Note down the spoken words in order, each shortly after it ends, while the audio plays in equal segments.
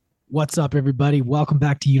What's up, everybody? Welcome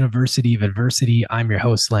back to University of Adversity. I'm your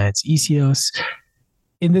host, Lance Isios.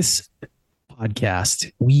 In this podcast,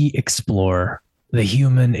 we explore the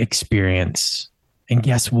human experience. And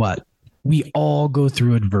guess what? We all go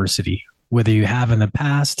through adversity, whether you have in the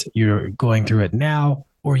past, you're going through it now,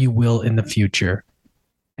 or you will in the future.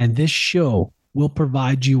 And this show will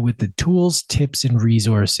provide you with the tools, tips, and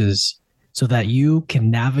resources so that you can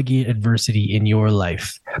navigate adversity in your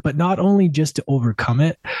life, but not only just to overcome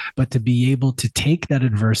it, but to be able to take that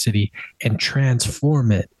adversity and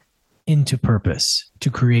transform it into purpose to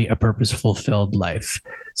create a purpose-fulfilled life.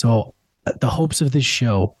 So the hopes of this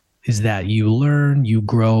show is that you learn, you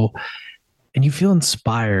grow, and you feel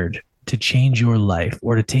inspired to change your life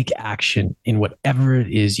or to take action in whatever it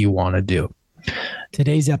is you want to do.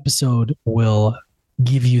 Today's episode will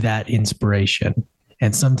give you that inspiration.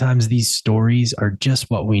 And sometimes these stories are just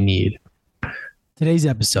what we need. Today's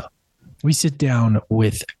episode, we sit down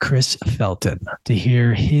with Chris Felton to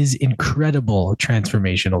hear his incredible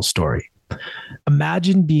transformational story.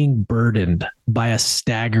 Imagine being burdened by a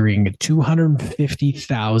staggering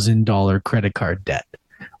 $250,000 credit card debt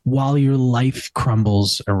while your life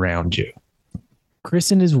crumbles around you.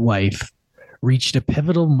 Chris and his wife reached a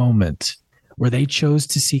pivotal moment where they chose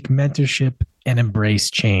to seek mentorship and embrace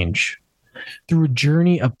change. Through a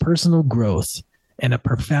journey of personal growth and a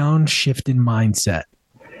profound shift in mindset,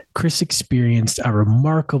 Chris experienced a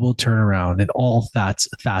remarkable turnaround in all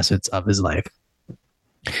facets of his life.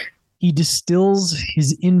 He distills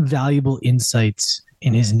his invaluable insights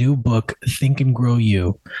in his new book, Think and Grow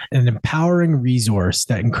You, an empowering resource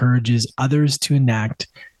that encourages others to enact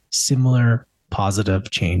similar positive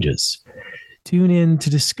changes. Tune in to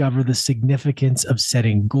discover the significance of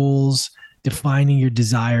setting goals, defining your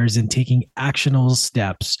desires, and taking actionable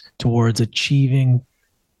steps towards achieving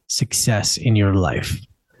success in your life.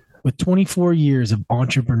 With 24 years of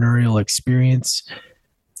entrepreneurial experience,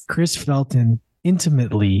 Chris Felton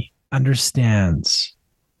intimately understands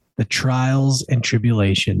the trials and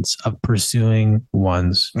tribulations of pursuing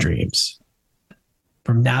one's dreams.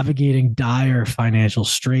 From navigating dire financial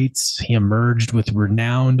straits, he emerged with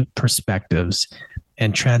renowned perspectives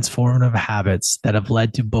and transformative habits that have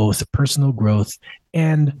led to both personal growth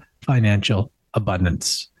and financial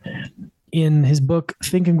abundance. In his book,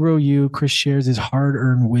 Think and Grow You, Chris shares his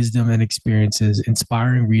hard-earned wisdom and experiences,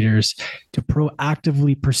 inspiring readers to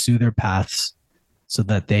proactively pursue their paths so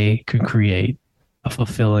that they can create a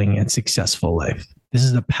fulfilling and successful life. This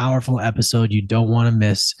is a powerful episode you don't want to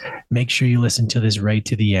miss. Make sure you listen to this right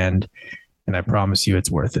to the end, and I promise you it's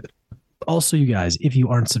worth it. Also, you guys, if you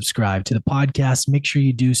aren't subscribed to the podcast, make sure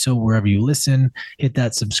you do so wherever you listen. Hit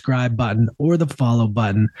that subscribe button or the follow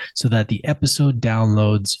button so that the episode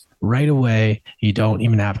downloads right away. You don't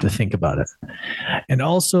even have to think about it. And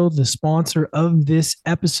also, the sponsor of this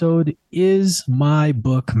episode is my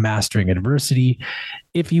book, Mastering Adversity.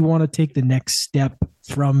 If you want to take the next step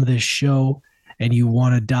from this show and you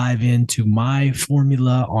want to dive into my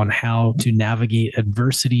formula on how to navigate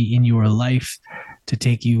adversity in your life, to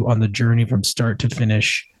take you on the journey from start to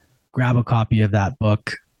finish, grab a copy of that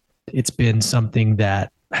book. It's been something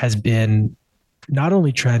that has been not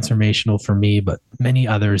only transformational for me, but many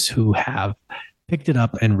others who have picked it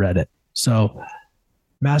up and read it. So,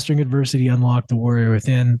 Mastering Adversity, Unlock the Warrior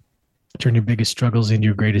Within, turn your biggest struggles into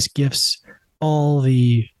your greatest gifts. All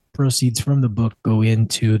the proceeds from the book go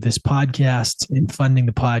into this podcast and funding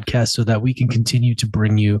the podcast so that we can continue to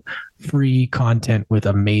bring you free content with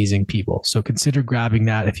amazing people. So consider grabbing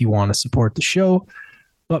that if you want to support the show.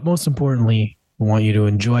 But most importantly, I want you to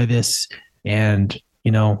enjoy this and,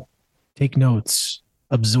 take notes,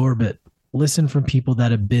 absorb it, listen from people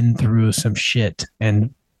that have been through some shit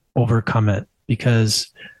and overcome it,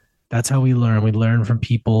 because that's how we learn. We learn from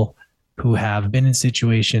people who have been in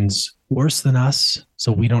situations worse than us,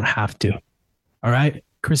 so we don't have to. All right,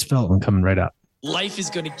 Chris Felton coming right up. Life is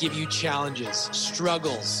going to give you challenges,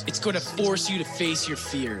 struggles. It's going to force you to face your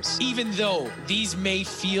fears. Even though these may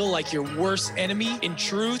feel like your worst enemy, in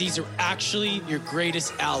truth, these are actually your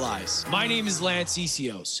greatest allies. My name is Lance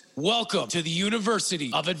Isios. Welcome to the University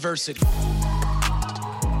of Adversity.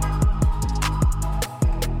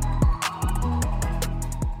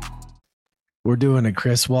 We're doing it,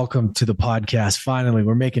 Chris. Welcome to the podcast. Finally,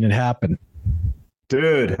 we're making it happen.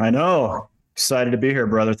 Dude, I know. Excited to be here,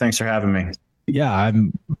 brother. Thanks for having me. Yeah,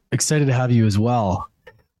 I'm excited to have you as well.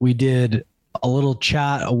 We did a little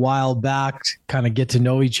chat a while back, kind of get to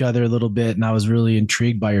know each other a little bit, and I was really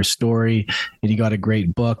intrigued by your story, and you got a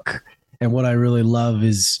great book. And what I really love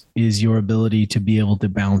is your ability to be able to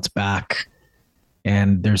bounce back.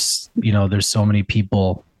 And there's so many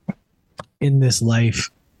people in this life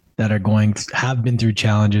that have been through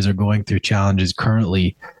challenges or going through challenges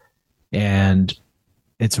currently. And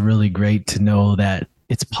it's really great to know that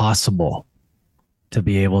it's possible to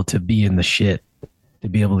be able to be in the shit, to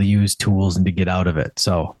be able to use tools and to get out of it.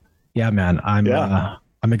 So yeah, man,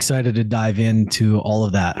 I'm excited to dive into all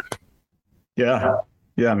of that. Yeah.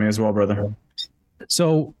 Yeah. Me as well, brother.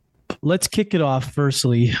 So let's kick it off.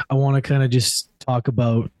 Firstly, I want to kind of just talk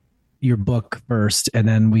about your book first, and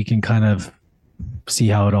then we can kind of see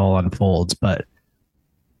how it all unfolds. But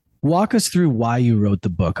walk us through why you wrote the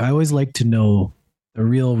book. I always like to know the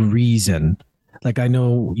real reason. Like, I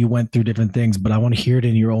know you went through different things, but I want to hear it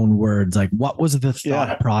in your own words. Like, what was the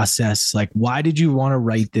thought process? Like, why did you want to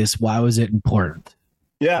write this? Why was it important?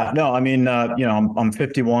 Yeah, no, I mean, I'm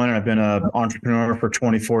 51 and I've been an entrepreneur for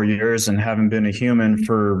 24 years and haven't been a human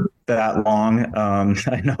for that long.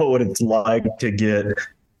 I know what it's like to get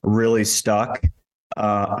really stuck.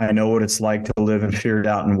 I know what it's like to live in fear,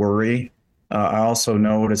 doubt, and worry. I also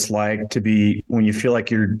know what it's like to be when you feel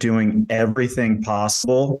like you're doing everything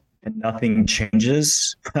possible and nothing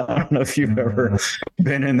changes. I don't know if you've ever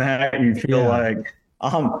been in that. You feel like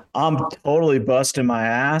I'm totally busting my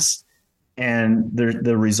ass and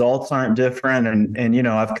the results aren't different. And,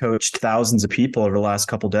 I've coached thousands of people over the last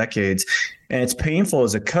couple decades, and it's painful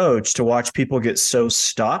as a coach to watch people get so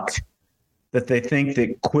stuck that they think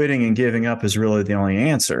that quitting and giving up is really the only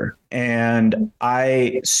answer. And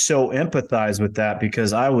I so empathize with that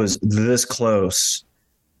because I was this close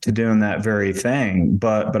to doing that very thing,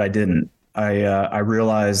 but I didn't. I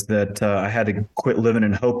realized that I had to quit living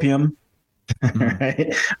in hopium,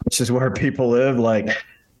 right? Which is where people live, like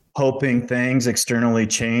hoping things externally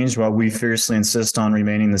change while we fiercely insist on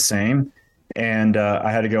remaining the same. And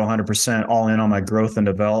I had to go 100% all in on my growth and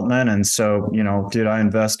development. And so, dude, I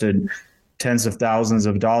invested tens of thousands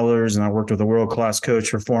of dollars, and I worked with a world-class coach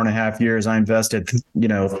for 4.5 years. I invested,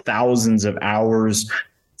 thousands of hours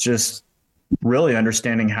just really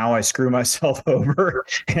understanding how I screw myself over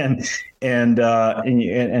and how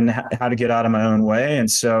to get out of my own way.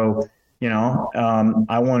 And so,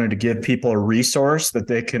 I wanted to give people a resource that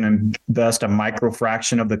they can invest a micro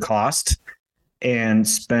fraction of the cost and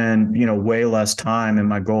spend, way less time. And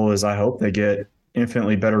my goal is I hope they get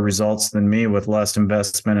infinitely better results than me with less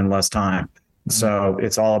investment and less time. So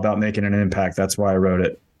it's all about making an impact. That's why I wrote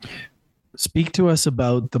it. Speak to us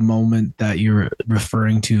about the moment that you're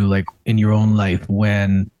referring to, like in your own life,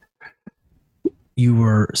 when you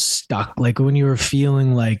were stuck, like when you were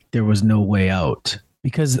feeling like there was no way out.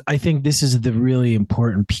 Because I think this is the really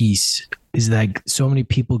important piece, is that so many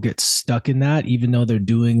people get stuck in that, even though they're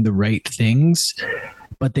doing the right things,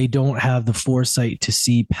 but they don't have the foresight to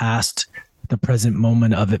see past the present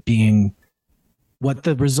moment of it being what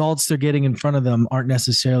the results they're getting in front of them aren't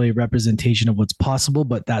necessarily a representation of what's possible,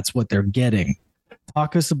 but that's what they're getting.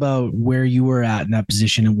 Talk us about where you were at in that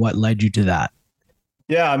position and what led you to that.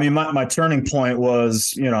 Yeah, I mean, my turning point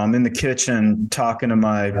was, I'm in the kitchen talking to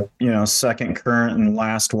my, second current and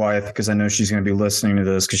last wife, because I know she's going to be listening to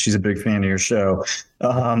this because she's a big fan of your show.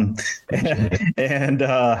 And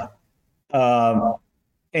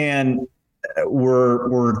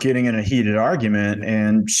we're getting in a heated argument,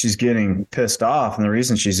 and she's getting pissed off. And the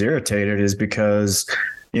reason she's irritated is because,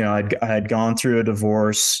 I had gone through a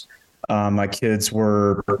divorce. My kids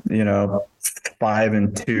were, 5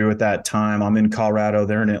 and 2 at that time. I'm in Colorado.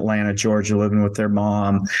 They're in Atlanta, Georgia, living with their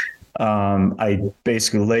mom. I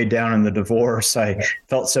basically laid down in the divorce. I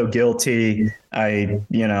felt so guilty.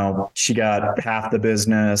 She got half the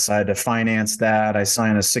business. I had to finance that. I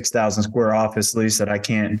signed a 6,000 square office lease that I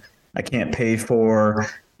can't pay for.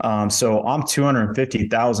 So I'm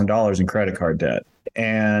 $250,000 in credit card debt.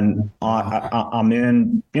 And I'm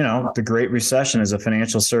in, the Great Recession as a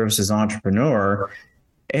financial services entrepreneur.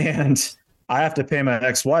 And I have to pay my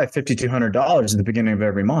ex-wife $5,200 at the beginning of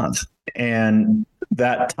every month. And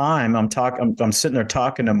that time I'm sitting there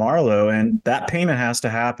talking to Marlo, and that payment has to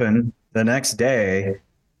happen the next day.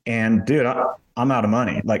 And dude, I'm out of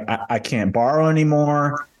money. Like I can't borrow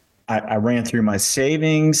anymore. I ran through my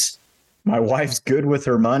savings. My wife's good with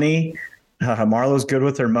her money. Marlo's good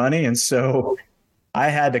with her money. And so I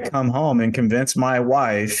had to come home and convince my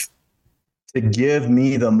wife to give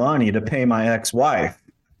me the money to pay my ex-wife.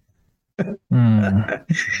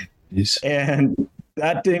 And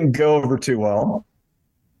that didn't go over too well.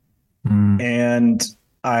 And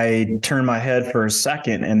I turned my head for a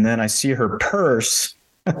second, and then I see her purse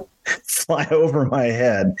fly over my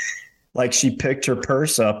head. Like she picked her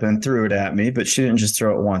purse up and threw it at me, but she didn't just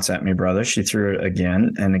throw it once at me, brother. She threw it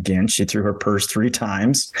again and again. She threw her purse 3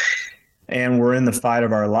 times, and we're in the fight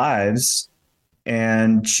of our lives.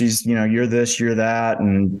 And she's, you're this, you're that.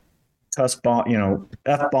 And F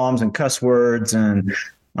bombs and cuss words. And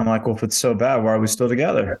I'm like, well, if it's so bad, why are we still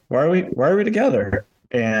together? Why are we together?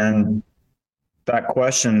 And that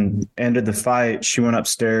question ended the fight. She went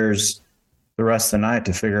upstairs the rest of the night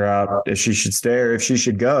to figure out if she should stay or if she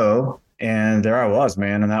should go. And there I was,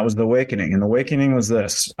 man. And that was the awakening. And the awakening was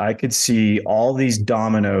this: I could see all these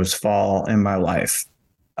dominoes fall in my life.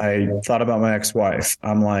 I thought about my ex-wife.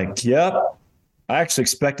 I'm like, yep, I actually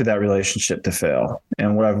expected that relationship to fail.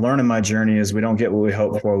 And what I've learned in my journey is we don't get what we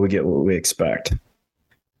hope for, we get what we expect.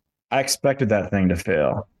 I expected that thing to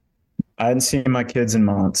fail. I hadn't seen my kids in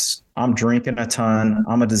months. I'm drinking a ton.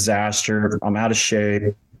 I'm a disaster. I'm out of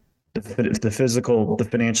shape. The physical, the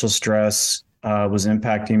financial stress was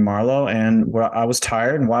impacting Marlo. And I was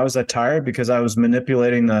tired. And why was I tired? Because I was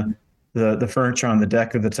manipulating the furniture on the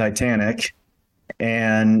deck of the Titanic.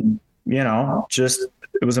 And,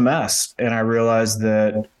 it was a mess. And I realized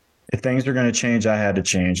that if things are going to change, I had to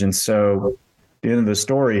change. And so the end of the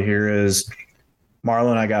story here is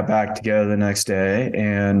Marlo and I got back together the next day,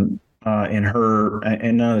 and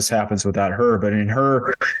none of this happens without her, but in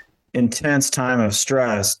her intense time of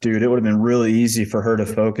stress, dude, it would have been really easy for her to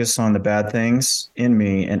focus on the bad things in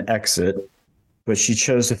me and exit, but she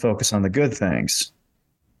chose to focus on the good things.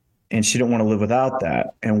 And she didn't want to live without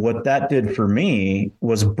that. And what that did for me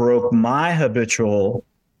was broke my habitual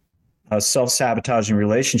self-sabotaging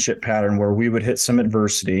relationship pattern where we would hit some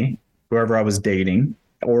adversity, whoever I was dating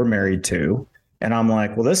or married to. And I'm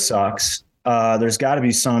like, well, this sucks. There's got to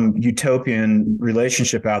be some utopian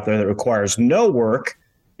relationship out there that requires no work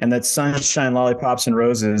and that's sunshine, lollipops, and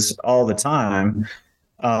roses all the time.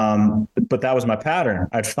 But that was my pattern.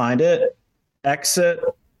 I'd find it, exit.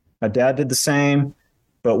 My dad did the same.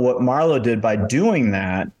 But what Marlo did by doing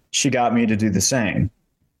that, she got me to do the same.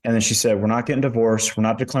 And then she said, we're not getting divorced. We're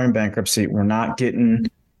not declaring bankruptcy. We're not getting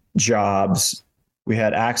jobs. We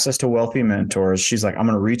had access to wealthy mentors. She's like, I'm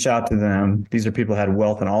going to reach out to them. These are people who had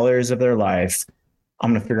wealth in all areas of their life.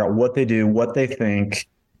 I'm going to figure out what they do, what they think.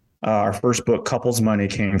 Our first book, Couples Money,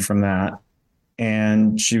 came from that.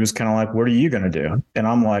 And she was kind of like, what are you going to do? And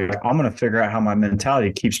I'm like, I'm going to figure out how my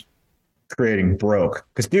mentality keeps creating broke.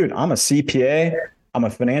 Because, dude, I'm a CPA. I'm a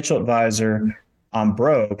financial advisor. I'm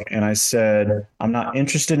broke. And I said, I'm not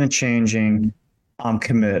interested in changing. I'm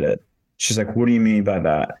committed. She's like, what do you mean by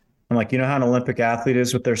that? I'm like, you know how an Olympic athlete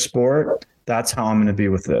is with their sport? That's how I'm going to be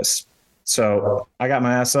with this. So I got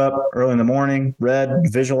my ass up early in the morning, read,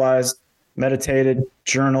 visualized, meditated,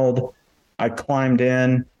 journaled. I climbed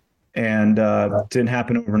in, and it didn't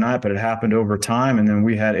happen overnight, but it happened over time. And then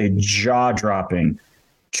we had a jaw-dropping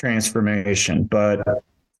transformation. But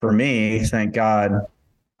for me, thank God,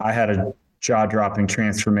 I had a jaw-dropping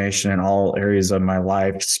transformation in all areas of my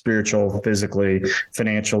life, spiritual, physically,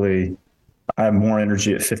 financially. I have more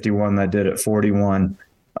energy at 51 than I did at 41.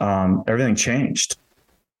 Everything changed.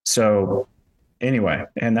 So anyway,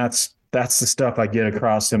 and that's the stuff I get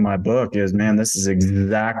across in my book is, man, this is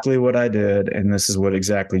exactly what I did. And this is what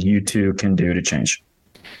exactly you too can do to change.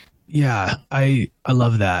 Yeah, I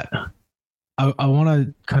love that. I want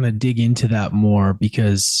to kind of dig into that more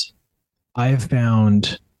because I've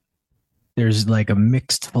found there's like a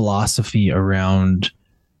mixed philosophy around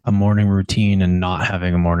a morning routine and not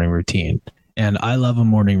having a morning routine. And I love a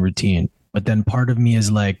morning routine, but then part of me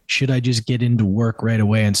is like, should I just get into work right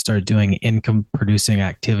away and start doing income producing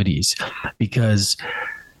activities? Because,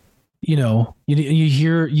 you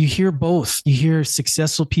hear both. You hear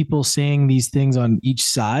successful people saying these things on each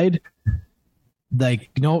side. Like,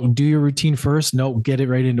 no, do your routine first. No, get it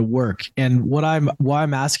right into work. And why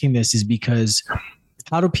I'm asking this is because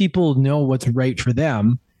how do people know what's right for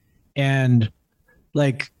them? And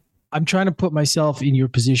like, I'm trying to put myself in your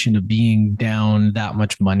position of being down that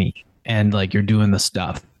much money and like you're doing the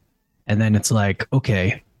stuff. And then it's like,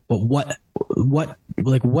 okay, but what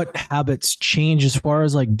habits change as far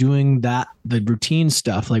as like doing that, the routine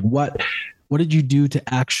stuff? Like what did you do to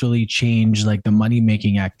actually change like the money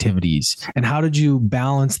making activities? And how did you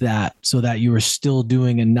balance that so that you were still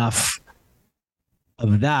doing enough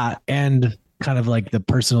of that and kind of like the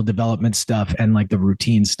personal development stuff and like the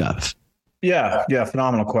routine stuff? Yeah.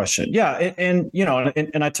 Phenomenal question. Yeah. And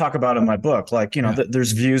I talk about in my book, like,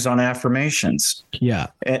 there's views on affirmations. Yeah.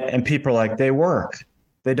 And people are like, they work,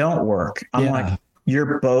 they don't work. I'm like,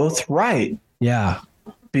 you're both right. Yeah.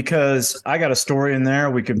 Because I got a story in there.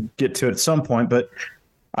 We could get to it at some point, but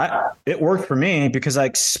it worked for me because I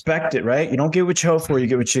expect it, right? You don't get what you hope for, you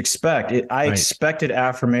get what you expect. I expected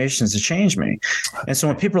affirmations to change me. And so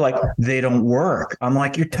when people are like, they don't work, I'm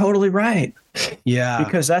like, you're totally right. Yeah.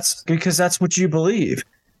 Because that's what you believe.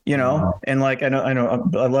 and like, I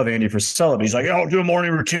love Andy Frisella. He's like, oh, do a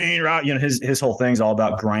morning routine, right? His whole thing's all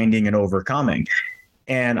about grinding and overcoming.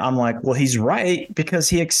 And I'm like, well, he's right, because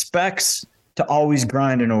he expects to always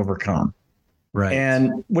grind and overcome. Right.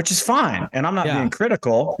 And which is fine. And I'm not being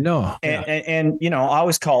critical. No. And I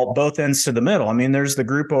always call both ends to the middle. I mean, there's the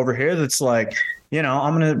group over here that's like,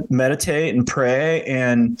 I'm going to meditate and pray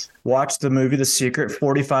and watch the movie The Secret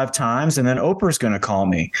 45 times. And then Oprah's going to call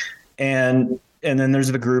me. And then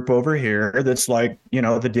there's the group over here that's like,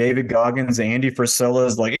 the David Goggins, Andy Frisella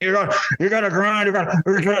is like, you got to grind.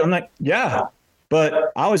 I'm like, yeah,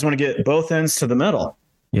 but I always want to get both ends to the middle.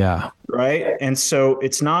 Yeah. Right. And so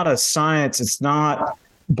it's not a science. It's not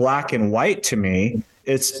black and white to me.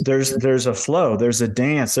 There's a flow, there's a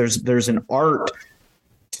dance, there's an art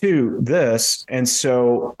to this. And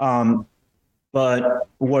so, but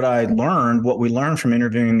what we learned from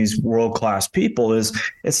interviewing these world-class people is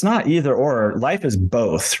it's not either or. Life is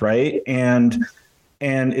both. Right. And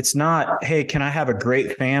it's not, hey, can I have a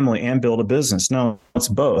great family and build a business? No, it's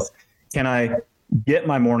both. Can I get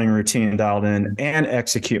my morning routine dialed in and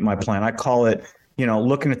execute my plan? I call it,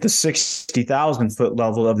 looking at the 60,000 foot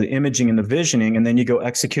level of the imaging and the visioning, and then you go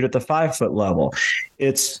execute at the 5 foot level.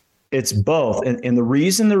 It's both. And the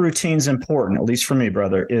reason the routine's important, at least for me,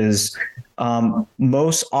 brother, is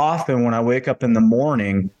most often when I wake up in the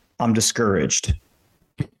morning, I'm discouraged,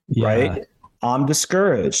 right? I'm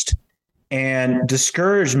discouraged, and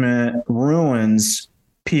discouragement ruins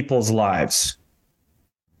people's lives.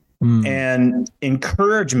 And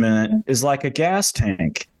encouragement is like a gas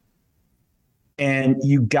tank, and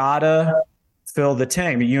you gotta fill the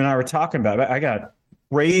tank. You and I were talking about it. I got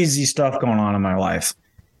crazy stuff going on in my life,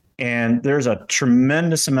 and there's a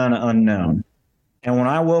tremendous amount of unknown. And when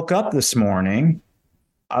I woke up this morning,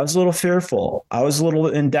 I was a little fearful. I was a little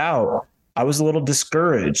in doubt. I was a little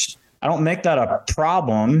discouraged. I don't make that a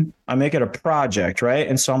problem. I make it a project, right?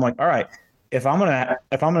 And so I'm like, all right, if I'm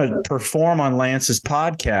gonna perform on Lance's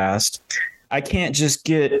podcast, I can't just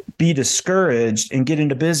be discouraged and get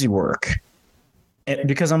into busy work,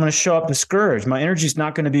 because I'm going to show up discouraged. My energy is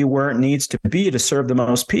not going to be where it needs to be to serve the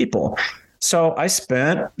most people. So I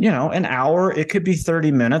spent, an hour, it could be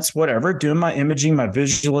 30 minutes, whatever, doing my imaging, my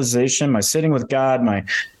visualization, my sitting with God, my,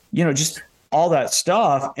 just all that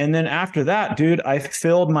stuff. And then after that, dude, I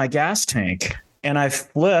filled my gas tank, and I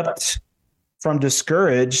flipped from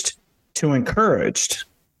discouraged to encouraged.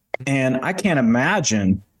 And I can't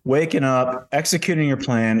imagine waking up, executing your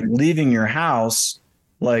plan, leaving your house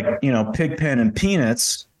like, Pigpen and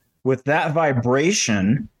Peanuts, with that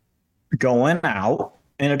vibration going out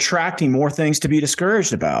and attracting more things to be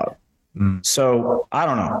discouraged about. So I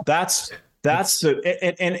don't know. That's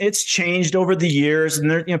and it's changed over the years.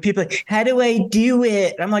 And there, people like, how do I do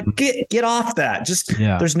it? I'm like, get off that.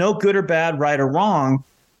 There's no good or bad, right or wrong.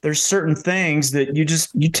 There's certain things that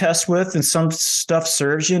you test with, and some stuff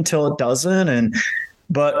serves you until it doesn't.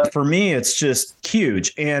 But for me, it's just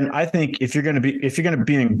huge. And I think if you're going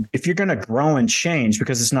to grow and change,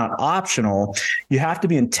 because it's not optional, you have to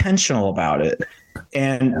be intentional about it.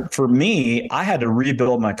 And for me, I had to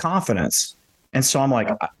rebuild my confidence. And so I'm like,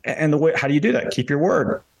 how do you do that? Keep your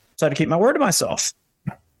word. So I had to keep my word to myself,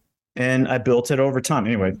 and I built it over time.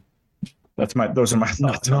 Anyway, those are my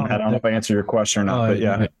thoughts on that. I don't know if I answered your question or not, but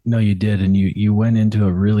yeah. No, you did. And you went into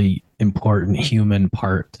a really important human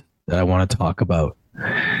part that I want to talk about.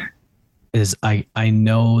 Is I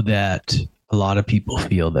know that a lot of people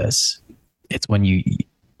feel this. It's when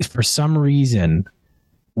for some reason,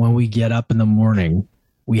 when we get up in the morning,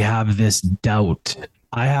 we have this doubt.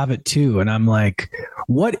 I have it too. And I'm like,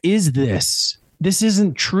 what is this? This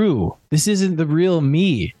isn't true. This isn't the real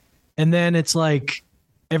me. And then it's like,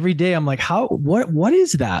 every day I'm like, what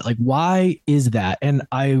is that? Like, why is that? And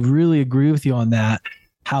I really agree with you on that,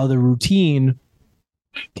 how the routine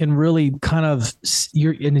can really kind of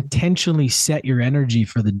intentionally set your energy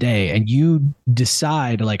for the day, and you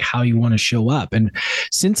decide like how you want to show up. And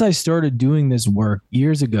since I started doing this work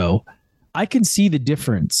years ago, I can see the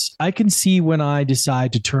difference. I can see when I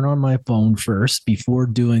decide to turn on my phone first before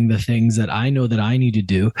doing the things that I know that I need to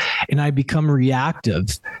do, and I become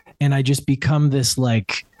reactive. And I just become this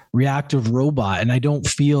like reactive robot, and I don't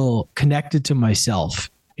feel connected to myself.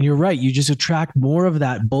 And you're right. You just attract more of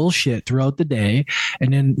that bullshit throughout the day.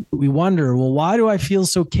 And then we wonder, well, why do I feel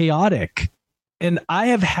so chaotic? And I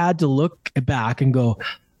have had to look back and go,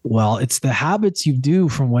 well, it's the habits you do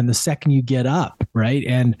from the second you get up. Right.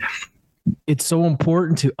 And it's so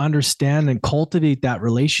important to understand and cultivate that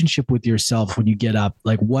relationship with yourself when you get up.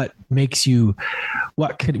 Like, what makes you,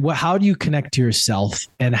 how do you connect to yourself,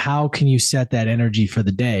 and how can you set that energy for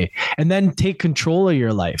the day, and then take control of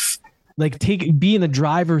your life? like be in the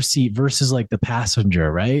driver's seat versus like the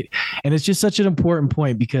passenger, right? And it's just such an important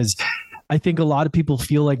point because I think a lot of people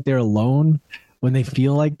feel like they're alone when they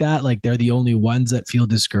feel like that, like they're the only ones that feel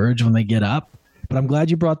discouraged when they get up. But I'm glad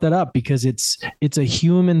you brought that up because it's a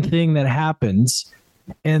human thing that happens.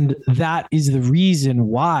 And that is the reason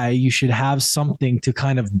why you should have something to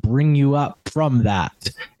kind of bring you up from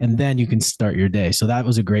that. And then you can start your day. So that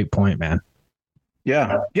was a great point, man.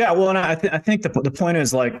 Yeah. Yeah. Well, and I think the point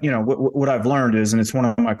is like, you know, what I've learned is, and it's one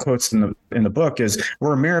of my quotes in the book is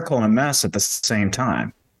we're a miracle and a mess at the same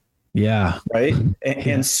time. Yeah. Right.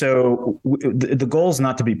 And so the goal is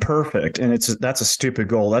not to be perfect. And that's a stupid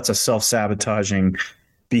goal. That's a self-sabotaging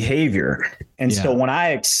behavior. And so when I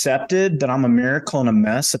accepted that I'm a miracle and a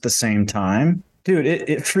mess at the same time, dude,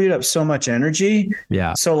 it freed up so much energy.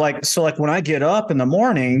 Yeah. So like when I get up in the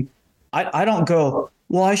morning, I don't go,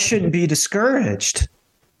 well, I shouldn't be discouraged.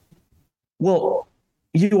 Well,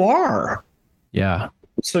 you are. Yeah.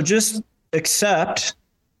 So just accept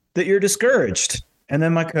that you're discouraged. And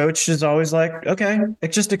then my coach is always like, okay,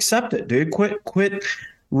 just accept it, dude. Quit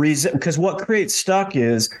reason. Because what creates stuck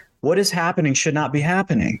is what is happening should not be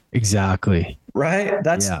happening. Exactly. Right.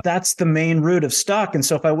 That's the main root of stuck. And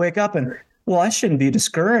so if I wake up and, well, I shouldn't be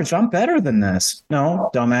discouraged. I'm better than this. No,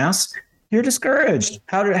 dumbass. You're discouraged.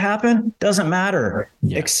 How did it happen? Doesn't matter.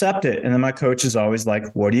 Yeah. Accept it. And then my coach is always like,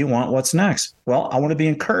 what do you want? What's next? Well, I want to be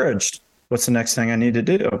encouraged. What's the next thing I need to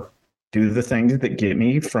do? Do the things that get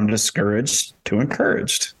me from discouraged to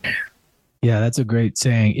encouraged. Yeah, that's a great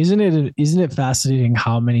saying. Isn't it fascinating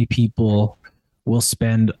how many people will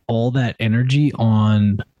spend all that energy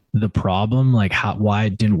on the problem, like why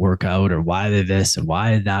it didn't work out or why they this and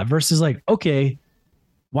why that, versus like, okay,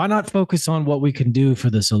 why not focus on what we can do for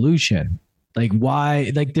the solution? Like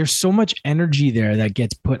why, like there's so much energy there that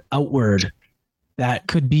gets put outward that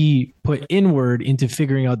could be put inward into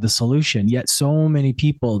figuring out the solution. Yet so many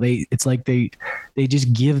people, it's like they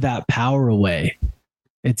just give that power away.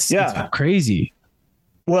 It's crazy.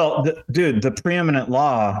 Well, the preeminent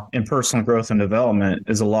law in personal growth and development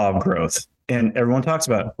is a law of growth. And everyone talks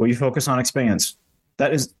about it. What you focus on expands.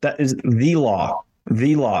 That is the law.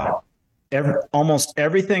 The law. Almost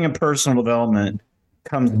everything in personal development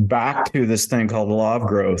comes back to this thing called the law of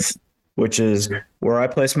growth, which is where I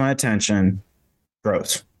place my attention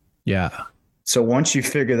grows. Yeah. So once you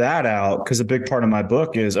figure that out, because a big part of my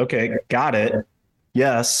book is, okay, got it.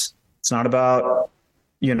 Yes. It's not about,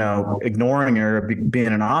 ignoring it or being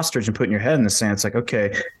an ostrich and putting your head in the sand. It's like,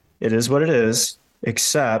 okay, it is what it is,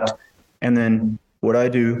 accept. And then what I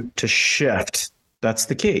do to shift, that's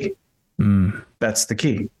the key. That's the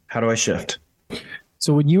key. How do I shift?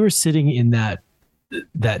 So when you were sitting in that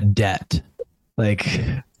debt, like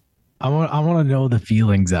I want to know the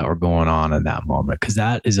feelings that were going on in that moment, because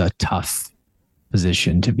that is a tough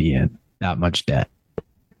position to be in, that much debt.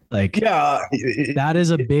 Like, yeah, that is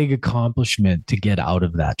a big accomplishment to get out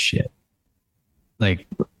of that shit. Like,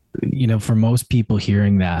 for most people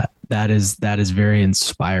hearing that is very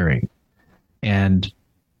inspiring. And,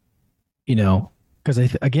 because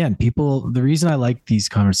the reason I like these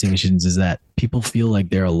conversations is that people feel like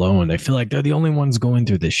they're alone. They feel like they're the only ones going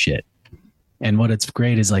through this shit. And what it's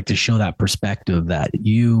great is like to show that perspective that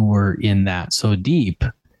you were in that so deep,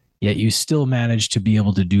 yet you still managed to be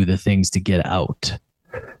able to do the things to get out.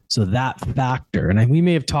 So that factor, and we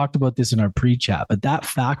may have talked about this in our pre-chat, but that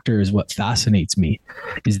factor is what fascinates me,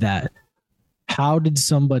 is that how did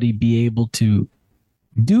somebody be able to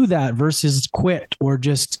do that versus quit or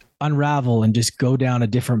just unravel and just go down a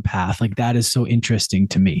different path? Like that is so interesting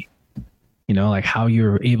to me, like how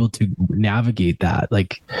you're able to navigate that,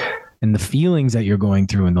 like, and the feelings that you're going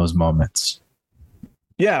through in those moments.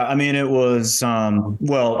 Yeah. I mean, it was,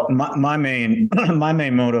 my main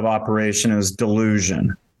mode of operation is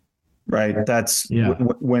delusion, right? That's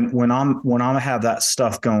when I have that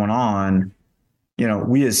stuff going on,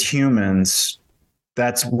 we as humans,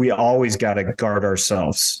 we always got to guard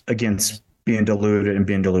ourselves against being deluded and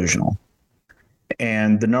being delusional.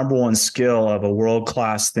 And the number one skill of a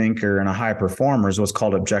world-class thinker and a high performer is what's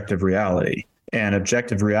called objective reality. And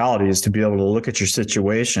objective reality is to be able to look at your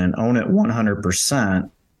situation, own it 100%,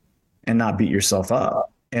 and not beat yourself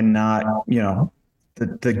up, and not,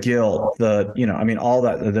 the guilt, all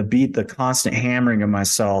that, the constant hammering of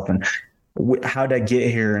myself and how did I get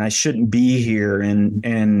here? And I shouldn't be here.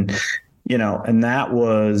 And that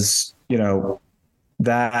was,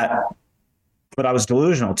 that, but I was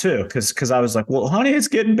delusional too. Cause I was like, well, honey, it's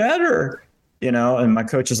getting better. And my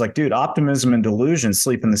coach is like, dude, optimism and delusion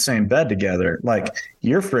sleep in the same bed together. Like,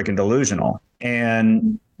 you're freaking delusional.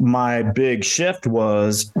 And my big shift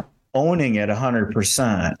was owning it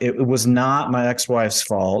 100%. It was not my ex-wife's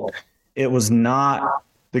fault. It was not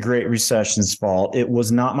the Great Recession's fault. It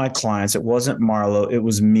was not my clients. It wasn't Marlo. It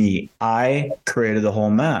was me. I created the whole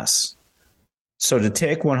mess. So to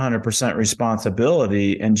take 100%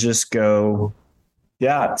 responsibility and just go,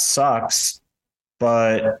 yeah, it sucks,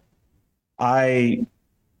 but I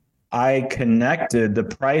connected the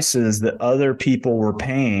prices that other people were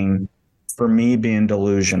paying for me being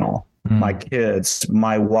delusional. My kids,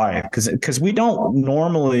 my wife, because we won't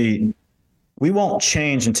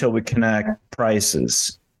change until we connect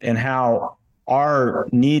prices, and how our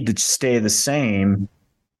need to stay the same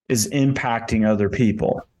is impacting other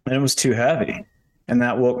people. And it was too heavy. And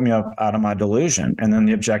that woke me up out of my delusion. And then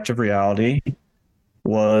the objective reality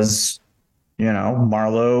was,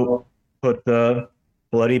 Marlo put the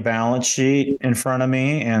bloody balance sheet in front of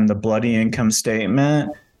me and the bloody income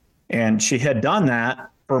statement. And she had done that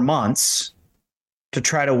for months to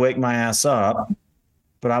try to wake my ass up.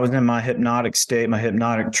 But I was in my hypnotic state, my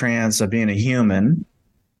hypnotic trance of being a human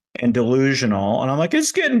and delusional. And I'm like,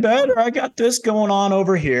 it's getting better. I got this going on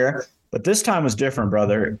over here. But this time was different,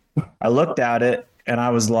 brother. I looked at it and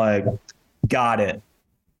I was like, got it.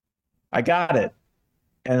 I got it.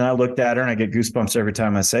 And I looked at her and I get goosebumps every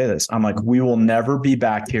time I say this. I'm like, we will never be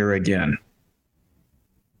back here again.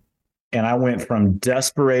 And I went from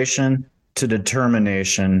desperation to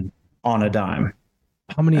determination on a dime.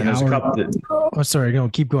 How many hours? Sorry, no,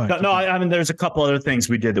 keep going. No, I mean, there's a couple other things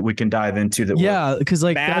we did that we can dive into that were because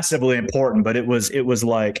like massively important, but it was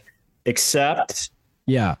like accept.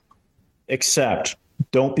 Yeah. Accept.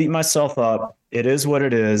 Don't beat myself up. It is what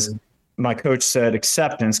it is. My coach said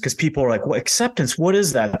acceptance, because people are like, well, acceptance, what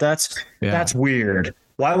is that? That's weird.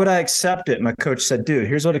 Why would I accept it? My coach said, dude,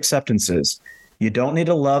 here's what acceptance is. You don't need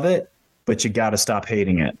to love it, but you got to stop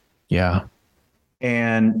hating it. Yeah.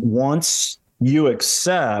 And once you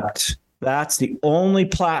accept, that's the only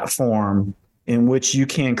platform in which you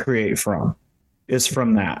can create from, is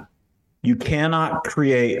from that. You cannot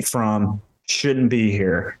create from shouldn't be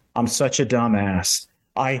here. I'm such a dumbass.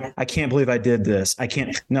 I can't believe I did this. I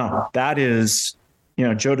can't. No, that is,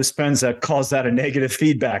 Joe Dispenza calls that a negative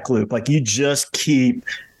feedback loop. Like, you just keep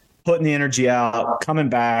putting the energy out, coming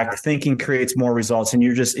back, thinking creates more results. And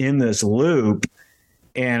you're just in this loop.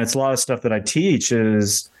 And it's a lot of stuff that I teach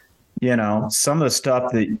is, some of the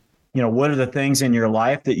stuff that, what are the things in your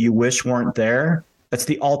life that you wish weren't there? That's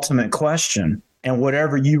the ultimate question. And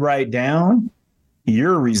whatever you write down,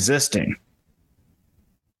 you're resisting.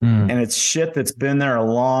 And it's shit that's been there a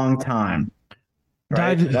long time.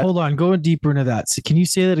 Right? Hold on, going deeper into that. So can you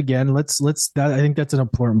say that again? Let's I think that's an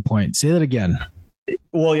important point. Say that again.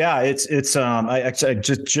 Well, yeah, I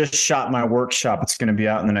just shot my workshop. It's going to be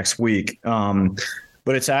out in the next week.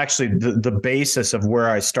 But it's actually the basis of where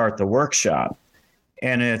I start the workshop.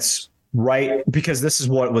 And it's right, because this is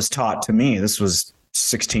what was taught to me. This was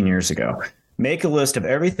 16 years ago. Make a list of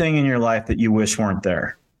everything in your life that you wish weren't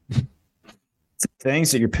there.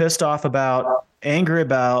 Things that you're pissed off about, angry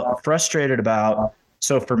about, frustrated about.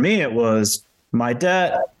 So for me, it was my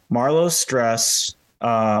debt, Marlo's stress,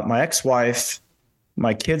 my ex-wife,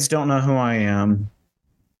 my kids don't know who I am.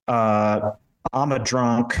 I'm a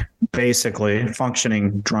drunk, basically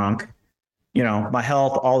functioning drunk, my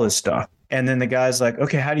health, all this stuff. And then the guy's like,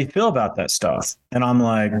 okay, how do you feel about that stuff? And I'm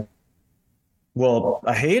like, well,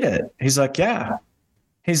 I hate it. He's like, yeah.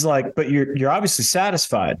 He's like, but you're obviously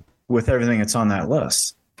satisfied with everything that's on that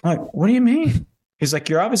list. I'm like, what do you mean? He's like,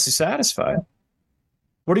 you're obviously satisfied.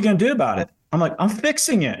 What are you going to do about it? I'm like, I'm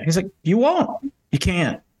fixing it. He's like, you won't. You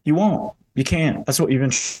can't. You won't. You can't. That's what you've been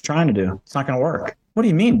trying to do. It's not going to work. What do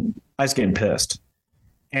you mean? I was getting pissed.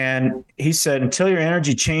 And he said, until your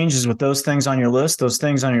energy changes with those things on your list, those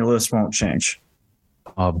things on your list won't change.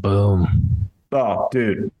 Oh, boom. Oh,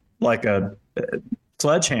 dude, like a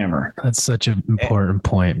sledgehammer. That's such an important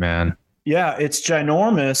point, man. Yeah, it's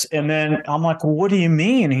ginormous. And then I'm like, well, what do you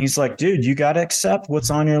mean? He's like, dude, you got to accept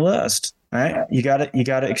what's on your list, right? You got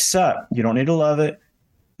to accept. You don't need to love it,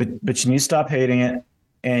 but you need to stop hating it.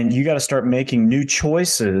 And you got to start making new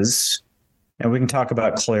choices. And we can talk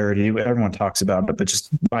about clarity. Everyone talks about it, but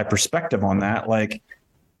just my perspective on that, like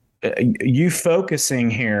you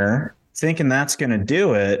focusing here, thinking that's going to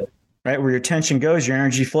do it, right? Where your attention goes, your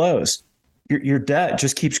energy flows. Your debt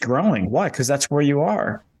just keeps growing. Why? Because that's where you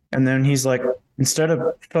are. And then he's like, instead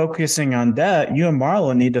of focusing on debt, you and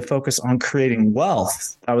Marlo need to focus on creating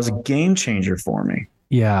wealth. That was a game changer for me.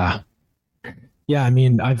 Yeah. Yeah. I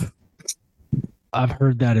mean, I've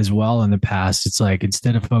heard that as well in the past. It's like,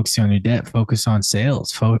 instead of focusing on your debt, focus on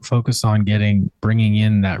sales, focus on bringing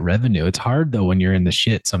in that revenue. It's hard though, when you're in the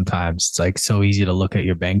shit. Sometimes it's like so easy to look at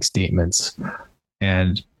your bank statements.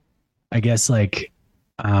 And I guess like,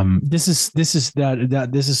 This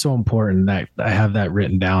is so important that I have that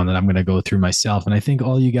written down that I'm going to go through myself. And I think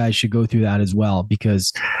all you guys should go through that as well,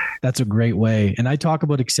 because that's a great way. And I talk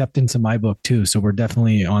about acceptance in my book too. So we're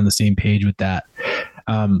definitely on the same page with that.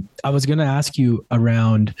 I was going to ask you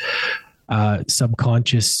around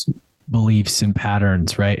subconscious beliefs and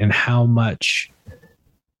patterns, right? And how much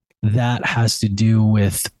that has to do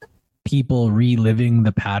with people reliving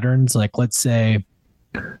the patterns. Like, let's say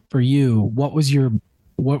for you, what was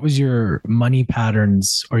your money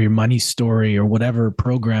patterns or your money story or whatever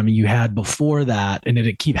program you had before that? And did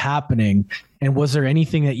it keep happening? And was there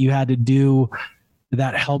anything that you had to do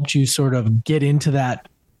that helped you sort of get into that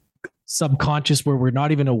subconscious where we're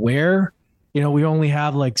not even aware? You know, we only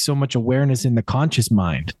have like so much awareness in the conscious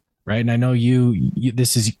mind, right? And I know you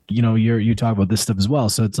this is, you know, you talk about this stuff as well.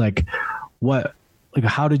 So it's like,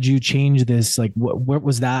 how did you change this? Like, what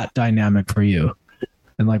was that dynamic for you?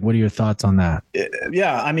 And like, what are your thoughts on that?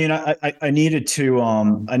 Yeah, I mean, I needed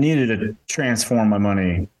to transform my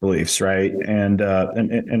money beliefs, right? And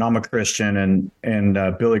I'm a Christian, and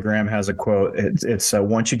Billy Graham has a quote. It's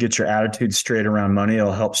once you get your attitude straight around money,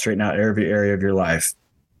 it'll help straighten out every area of your life.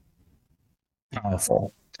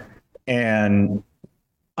 Powerful. And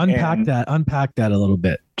unpack that a little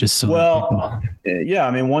bit, just so. Well, yeah,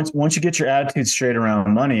 I mean, once you get your attitude straight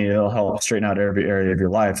around money, it'll help straighten out every area of your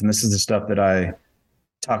life. And this is the stuff that I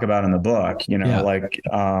talk about in the book, you know, like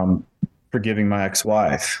forgiving my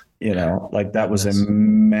ex-wife, you know, like that was a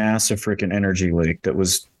massive freaking energy leak that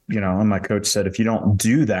was, you know, and my coach said, if you don't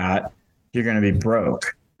do that, you're going to be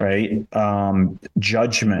broke. Right.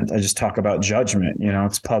 Judgment. I just talk about judgment, you know,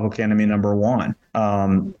 it's public enemy number one.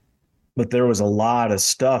 But there was a lot of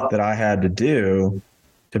stuff that I had to do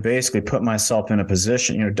to basically put myself in a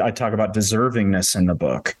position. You know, I talk about deservingness in the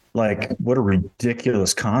book. Like, what a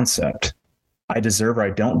ridiculous concept. I deserve or I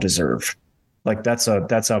don't deserve. Like that's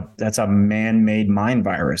a man-made mind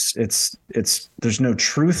virus. It's there's no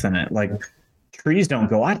truth in it. Like trees don't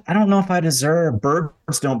go, I don't know if I deserve.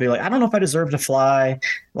 Birds don't be like, I don't know if I deserve to fly.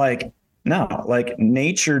 Like, no, like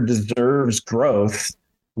nature deserves growth.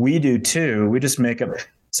 We do too. We just make up.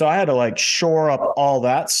 So I had to like shore up all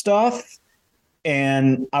that stuff.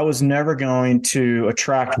 And I was never going to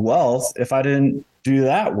attract wealth if I didn't do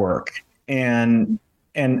that work. And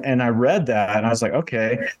I read that and I was like,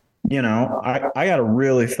 okay, you know, I got to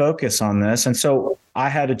really focus on this. And so I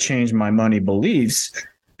had to change my money beliefs.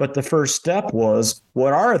 But the first step was,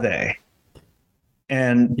 what are they?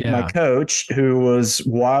 And my coach, who was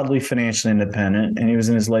wildly financially independent, and he was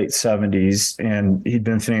in his late 70s and he'd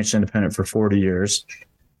been financially independent for 40 years.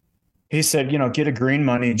 He said, you know, get a green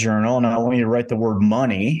money journal and I want you to write the word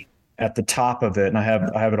money at the top of it. And I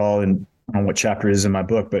have it all on what chapter it is in my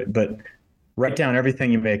book, but write down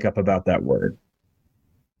everything you make up about that word,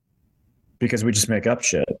 because we just make up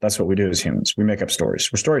shit. That's what we do as humans. We make up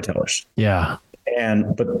stories. We're storytellers. Yeah.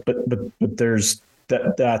 And but there's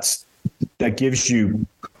that gives you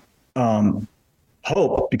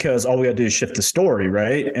hope, because all we got to do is shift the story,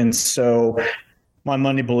 right? And so my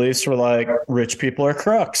money beliefs were like, rich people are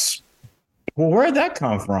crooks. Well, where'd that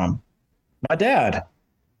come from? My dad,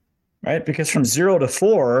 right? Because from 0 to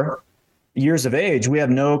 4 years of age, we have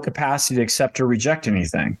no capacity to accept or reject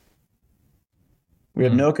anything. We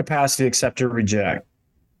have no capacity to accept or reject.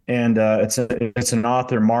 And it's an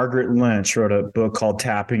author, Margaret Lynch, wrote a book called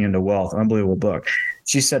Tapping into Wealth. Unbelievable book.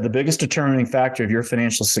 She said the biggest determining factor of your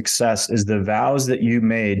financial success is the vows that you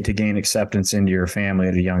made to gain acceptance into your family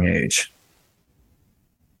at a young age.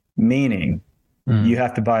 Meaning, you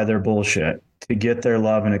have to buy their bullshit to get their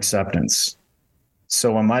love and acceptance.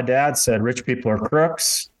 So when my dad said rich people are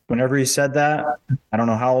crooks, whenever he said that, I don't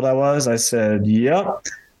know how old I was, I said, yep,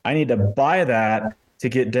 I need to buy that to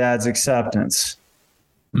get dad's acceptance.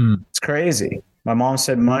 It's crazy. My mom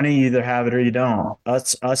said, money, you either have it or you don't.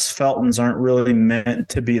 Us Feltons aren't really meant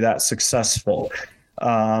to be that successful.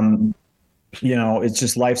 You know, it's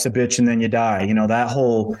just life's a bitch and then you die. You know, that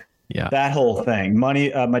whole thing.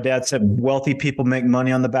 Money, my dad said, wealthy people make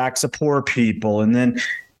money on the backs of poor people. And then,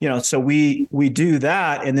 you know, so we do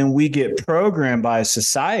that, and then we get programmed by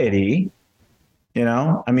society. You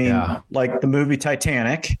know, I mean, like the movie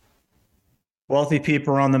Titanic, wealthy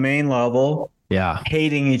people are on the main level.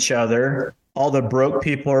 Hating each other. All the broke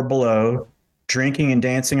people are below, drinking and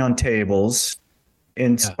dancing on tables.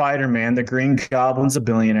 In Spider-Man, the Green Goblin's a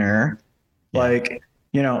billionaire. Like,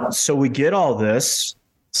 you know, so we get all this.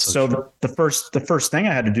 So the first thing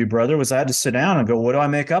I had to do, brother, was I had to sit down and go, what do I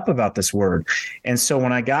make up about this word? And so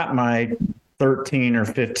when I got my 13 or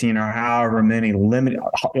 15 or however many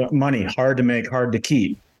money, hard to make, hard to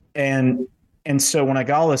keep. And so when I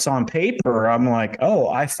got all this on paper, I'm like, oh,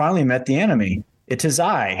 I finally met the enemy. It is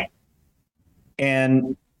I.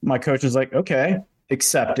 And my coach was like, okay,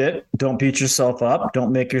 accept it. Don't beat yourself up.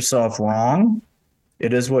 Don't make yourself wrong.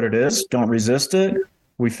 It is what it is. Don't resist it.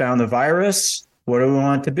 We found the virus. What do we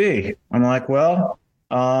want it to be? I'm like, well,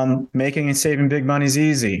 making and saving big money is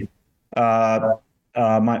easy.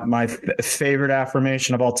 My favorite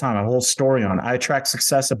affirmation of all time, a whole story on it. I attract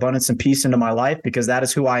success, abundance, and peace into my life because that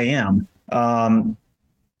is who I am.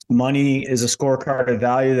 Money is a scorecard of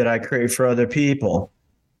value that I create for other people.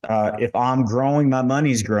 If I'm growing, my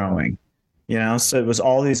money's growing. So it was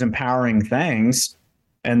all these empowering things.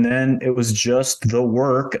 And then it was just the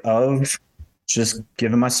work of just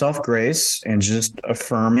giving myself grace and just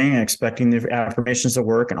affirming and expecting the affirmations to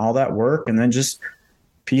work and all that work. And then just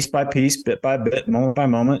piece by piece, bit by bit, moment by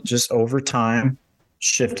moment, just over time,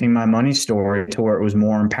 shifting my money story to where it was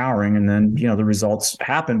more empowering. And then, the results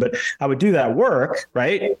happened. But I would do that work,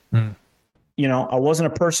 right? Mm. I wasn't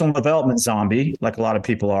a personal development zombie like a lot of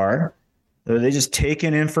people are. They just take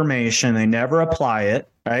in information. They never apply it,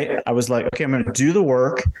 right? I was like, okay, I'm going to do the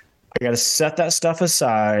work. I got to set that stuff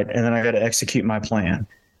aside, and then I got to execute my plan.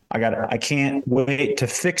 I can't wait to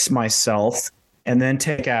fix myself and then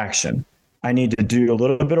take action. I need to do a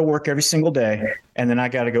little bit of work every single day, and then I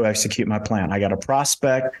got to go execute my plan. I got to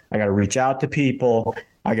prospect. I got to reach out to people.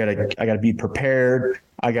 I got to be prepared.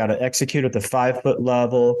 I got to execute at the 5-foot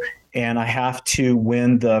level, and I have to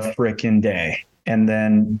win the frickin' day. And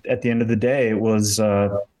then at the end of the day, it was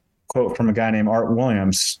a quote from a guy named Art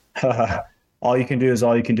Williams. All you can do is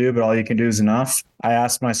all you can do, but all you can do is enough. I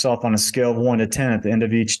asked myself on a scale of 1 to 10 at the end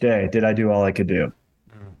of each day, did I do all I could do?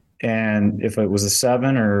 And if it was a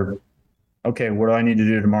 7 or, okay, what do I need to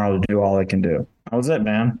do tomorrow to do all I can do? That was it,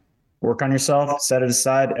 man. Work on yourself, set it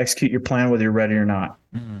aside, execute your plan, whether you're ready or not.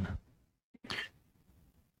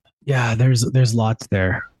 Yeah, there's lots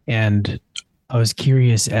there. And I was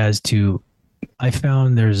curious as to, I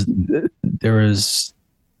found there is,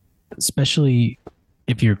 especially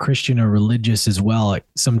if you're Christian or religious as well, like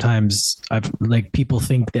sometimes people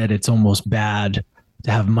think that it's almost bad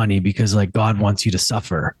to have money because like God wants you to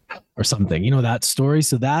suffer or something, that story.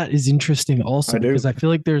 So that is interesting also because I feel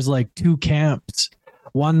like there's like two camps.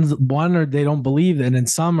 One or they don't believe it, and then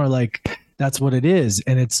some are like, that's what it is.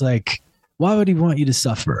 And it's like, why would he want you to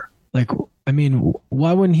suffer? Like, I mean,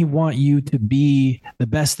 why wouldn't he want you to be the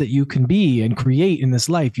best that you can be and create in this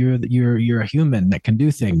life? You're a human that can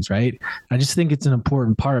do things, right? I just think it's an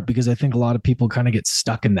important part because I think a lot of people kind of get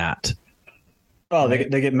stuck in that. Oh, they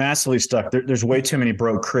get massively stuck. There's way too many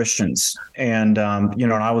broke Christians, and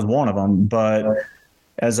and I was one of them. But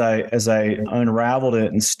as I unraveled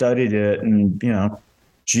it and studied it, and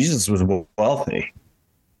Jesus was wealthy,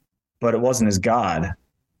 but it wasn't his God.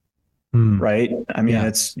 Right. I mean,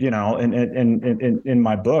 it's, in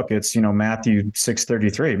my book, it's, Matthew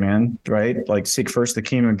 6:33, man. Right. Like, seek first the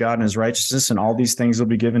kingdom of God and his righteousness, and all these things will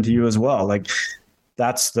be given to you as well. Like,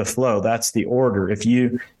 that's the flow. That's the order. If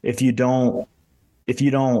you don't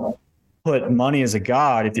put money as a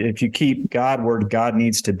God, if you keep God where God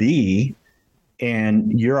needs to be,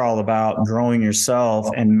 and you're all about growing yourself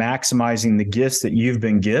and maximizing the gifts that you've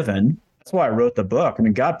been given. That's why I wrote the book. I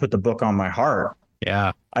mean, God put the book on my heart.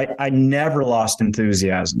 Yeah. I never lost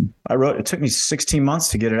enthusiasm. It took me 16 months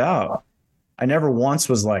to get it out. I never once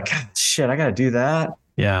was like, shit, I got to do that.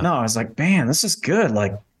 Yeah. No, I was like, man, this is good.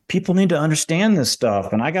 Like, people need to understand this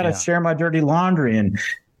stuff, and I got to share my dirty laundry and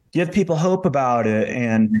give people hope about it.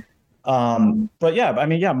 And, but yeah, I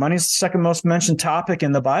mean, money's the second most mentioned topic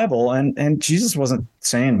in the Bible. And Jesus wasn't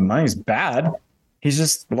saying money's bad. He's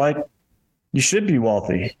just like, you should be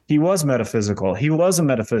wealthy. He was metaphysical. He was a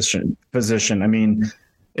metaphysician. I mean,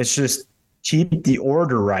 it's just keep the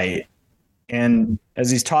order right. And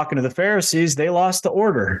as he's talking to the Pharisees, they lost the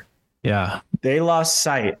order. Yeah. They lost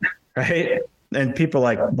sight, right? And people are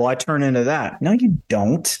like, well, I turn into that. No, you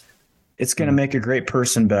don't. It's going to make a great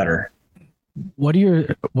person better. What are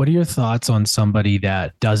your thoughts on somebody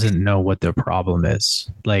that doesn't know what their problem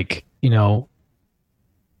is? Like,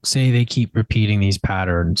 say they keep repeating these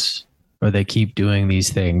patterns, or they keep doing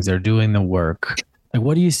these things, they're doing the work. Like,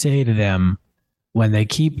 what do you say to them when they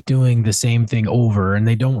keep doing the same thing over and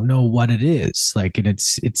they don't know what it is? Like, and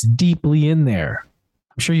it's deeply in there.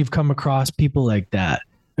 I'm sure you've come across people like that.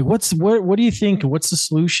 Like, what do you think? What's the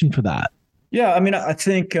solution for that? Yeah, I mean, I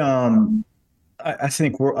think I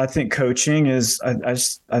think coaching is. I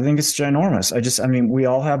think it's ginormous. I mean, we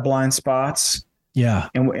all have blind spots. Yeah,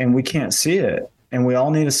 and we can't see it, and we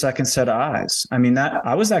all need a second set of eyes. I mean,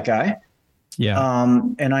 I was that guy. Yeah.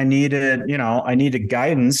 And I needed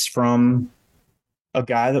guidance from a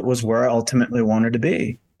guy that was where I ultimately wanted to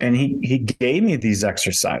be. And he gave me these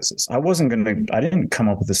exercises. I didn't come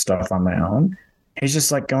up with this stuff on my own. He's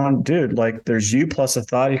just like going, dude, like there's you plus a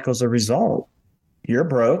thought equals a result. You're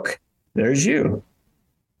broke. There's you.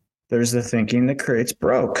 There's the thinking that creates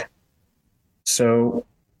broke. So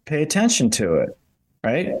pay attention to it,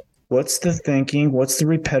 right? What's the thinking? What's the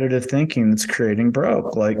repetitive thinking that's creating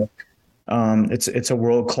broke? Like, it's a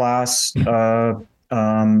world-class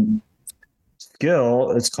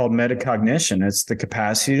skill. It's called metacognition. It's the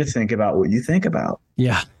capacity to think about what you think about.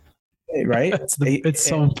 Yeah. Right. It's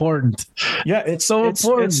so important. Yeah. It's so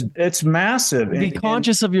important. It's massive. Be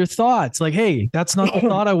conscious of your thoughts. Like, hey, that's not the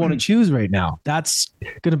thought I want to choose right now. That's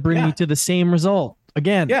going to bring me to the same result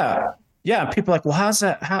again. Yeah. Yeah. People are like, well, how's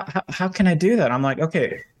that? How can I do that? I'm like,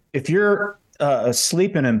 okay, if you're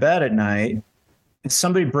sleeping in bed at night and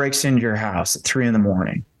somebody breaks into your house at 3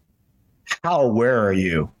 a.m, how aware are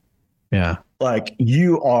you? Yeah. Like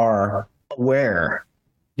you are aware.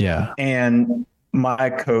 Yeah. And my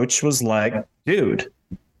coach was like, dude,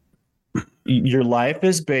 your life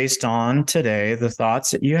is based on today, the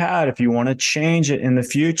thoughts that you had. If you want to change it in the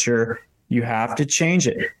future, you have to change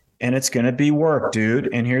it. And it's going to be work, dude.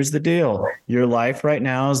 And here's the deal. Your life right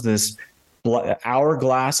now is this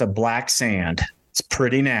hourglass of black sand. It's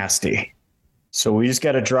pretty nasty. So we just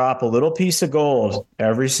got to drop a little piece of gold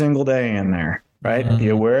every single day in there, right? Mm-hmm. Be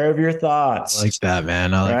aware of your thoughts. I like that,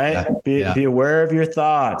 man. I like that. Be aware of your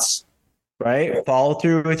thoughts. Right? Follow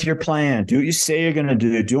through with your plan. Do what you say you're going to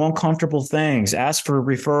do. Do uncomfortable things. Ask for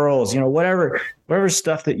referrals. Whatever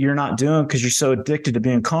stuff that you're not doing because you're so addicted to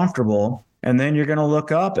being comfortable. And then you're going to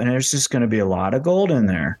look up and there's just going to be a lot of gold in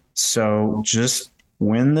there. So just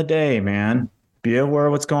win the day, man. Be aware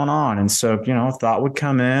of what's going on. And so, thought would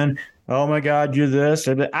come in. Oh my God, you're this.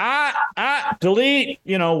 Delete,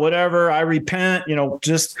 whatever. I repent,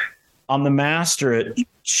 just I'm the master at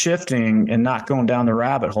shifting and not going down the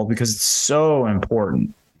rabbit hole because it's so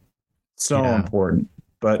important. So important.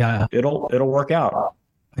 But it'll work out.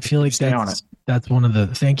 I feel like that's one of the,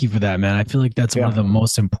 thank you for that, man. I feel like that's one of the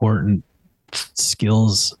most important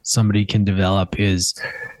skills somebody can develop is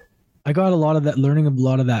I got learning a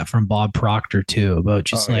lot of that from Bob Proctor too, about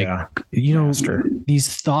just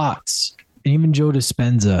these thoughts, and even Joe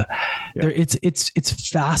Dispenza. It's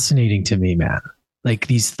fascinating to me, man. Like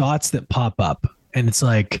these thoughts that pop up and it's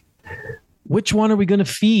like, which one are we going to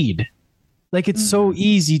feed? Like, it's so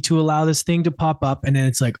easy to allow this thing to pop up and then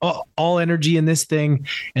it's like, oh, all energy in this thing.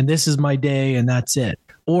 And this is my day and that's it.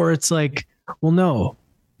 Or it's like, well, no,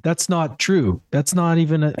 that's not true. That's not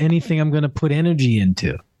even anything I'm going to put energy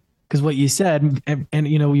into. Because what you said, and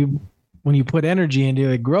when you put energy into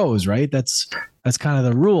it, it grows, right? That's kind of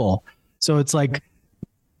the rule. So it's like,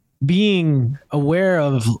 being aware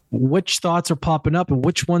of which thoughts are popping up and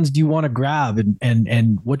which ones do you want to grab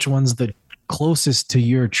and which one's the closest to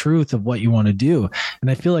your truth of what you want to do.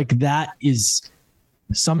 And I feel like that is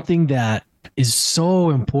something that is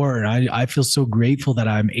so important. I feel so grateful that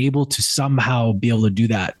I'm able to somehow be able to do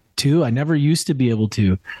that too. I never used to be able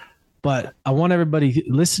to, but I want everybody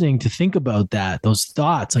listening to think about that, those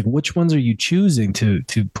thoughts, like which ones are you choosing to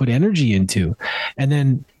put energy into? And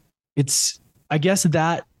then I guess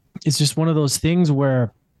that it's just one of those things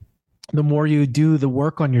where the more you do the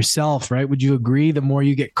work on yourself, right? Would you agree? The more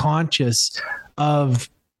you get conscious of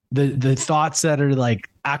the thoughts that are like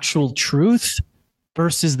actual truth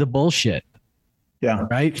versus the bullshit. Yeah.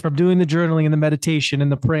 Right. From doing the journaling and the meditation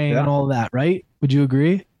and the praying and all that. Right. Would you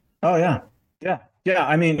agree? Oh yeah. Yeah. Yeah.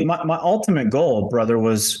 I mean, my ultimate goal, brother,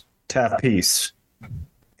 was to have peace.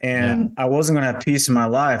 And I wasn't going to have peace in my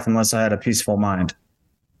life unless I had a peaceful mind.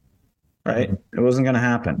 Right. It wasn't going to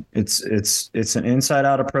happen. It's an inside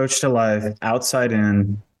out approach to life. Outside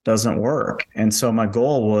in doesn't work. And so my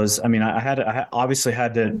goal was, I mean, I obviously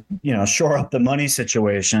had to, shore up the money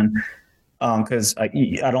situation. Cause I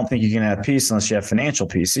don't think you can have peace unless you have financial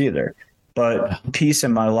peace either, but peace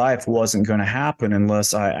in my life wasn't going to happen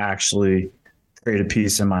unless I actually created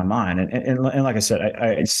peace in my mind. And like I said,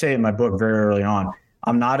 I say in my book very early on,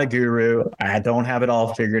 I'm not a guru. I don't have it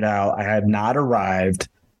all figured out. I have not arrived.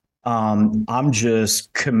 I'm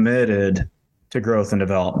just committed to growth and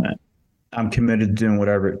development. I'm committed to doing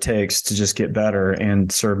whatever it takes to just get better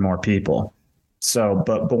and serve more people. So,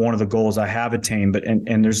 but one of the goals I have attained,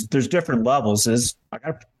 and there's different levels, is I got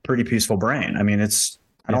a pretty peaceful brain. I mean, I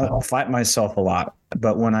don't fight myself a lot,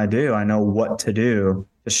 but when I do, I know what to do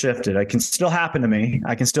to shift it. It can still happen to me.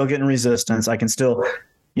 I can still get in resistance. I can still,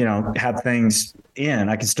 have things in.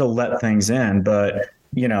 I can still let things in, but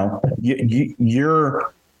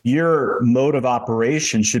your mode of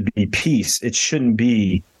operation should be peace. It shouldn't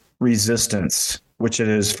be resistance, which it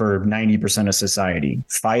is for 90% of society,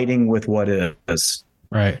 fighting with what is.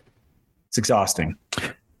 Right. It's exhausting.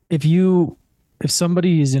 If you if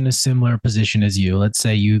somebody is in a similar position as you, let's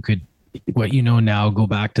say you could, what you know now, go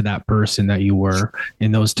back to that person that you were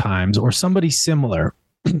in those times, or somebody similar,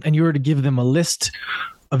 and you were to give them a list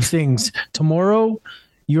of things. Tomorrow,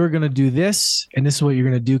 you're going to do this, and this is what you're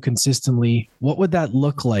going to do consistently. What would that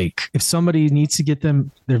look like if somebody needs to get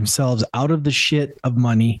themselves out of the shit of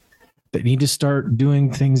money? They need to start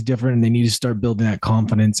doing things different, and they need to start building that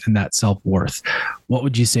confidence and that self-worth. What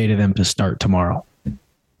would you say to them to start tomorrow?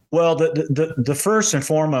 Well, the first and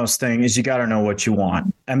foremost thing is you got to know what you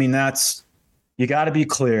want. I mean, you got to be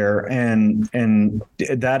clear, and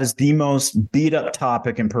that is the most beat up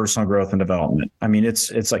topic in personal growth and development. I mean,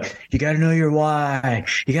 it's like, you got to know your why.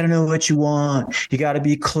 You got to know what you want. You got to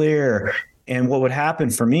be clear. And what would happen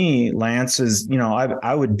for me, Lance, is,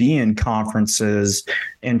 I would be in conferences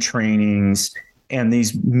and trainings, and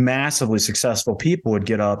these massively successful people would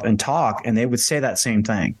get up and talk, and they would say that same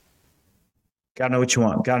thing. Got to know what you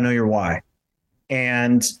want. Got to know your why.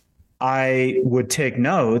 And I would take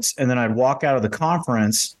notes, and then I'd walk out of the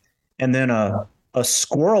conference, and then a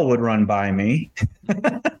squirrel would run by me.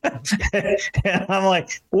 And I'm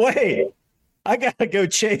like, wait, I got to go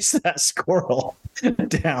chase that squirrel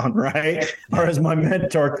down, right? Or as my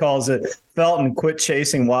mentor calls it, Felton, quit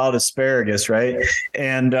chasing wild asparagus, right?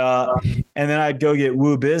 And then I'd go get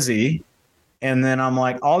woo busy. And then I'm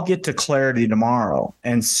like, I'll get to clarity tomorrow.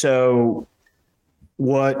 And so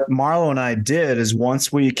what Marlo and I did is,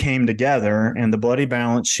 once we came together and the bloody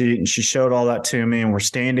balance sheet, and she showed all that to me, and we're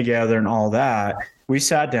staying together and all that, we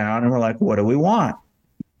sat down and we're like, what do we want?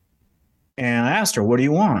 And I asked her, what do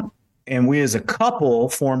you want? And we as a couple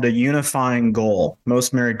formed a unifying goal.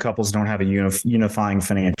 Most married couples don't have a unifying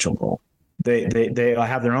financial goal. They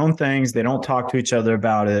have their own things. They don't talk to each other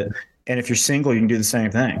about it. And if you're single, you can do the same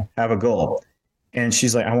thing. Have a goal. And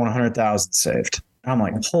she's like, I want 100,000 saved. I'm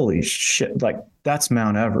like, holy shit. Like, that's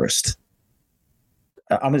Mount Everest.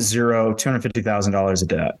 I'm at zero, $250,000 of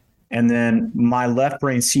debt. And then my left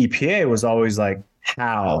brain CPA was always like,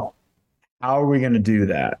 how are we going to do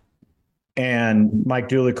that? And Mike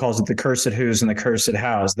Dooley calls it the cursed who's and the cursed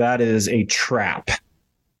hows. That is a trap.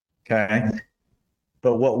 Okay.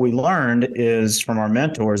 But what we learned is from our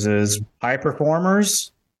mentors is high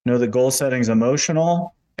performers know that goal setting is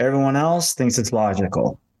emotional. Everyone else thinks it's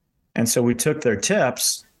logical. And so we took their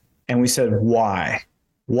tips and we said, why?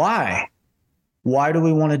 Why do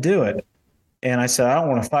we want to do it? And I said, I don't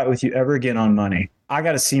want to fight with you ever again on money. I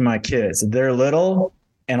got to see my kids. They're little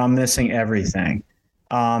and I'm missing everything.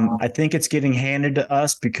 I think it's getting handed to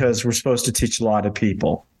us because we're supposed to teach a lot of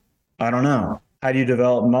people. I don't know. How do you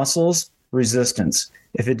develop muscles? Resistance.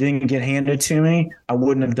 If it didn't get handed to me, I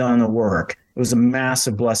wouldn't have done the work. It was a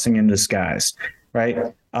massive blessing in disguise,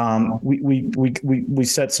 right? We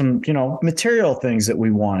set some, material things that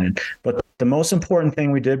we wanted, but the most important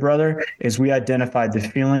thing we did, brother, is we identified the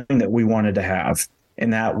feeling that we wanted to have,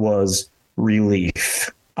 and that was relief.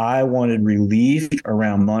 I wanted relief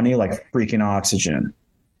around money like freaking oxygen.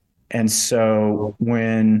 And so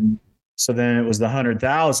then it was the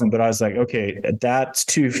 100,000, but I was like, okay, that's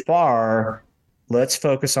too far. Let's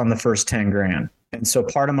focus on the first 10 grand. And so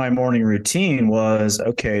part of my morning routine was,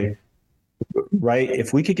 okay, right,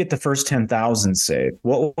 if we could get the first 10,000 saved,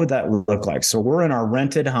 what would that look like? So we're in our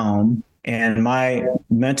rented home, and my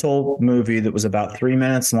mental movie that was about 3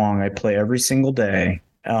 minutes long, I play every single day,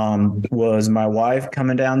 was my wife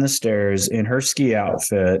coming down the stairs in her ski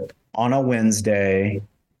outfit on a Wednesday.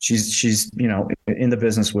 She's in the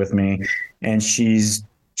business with me, and she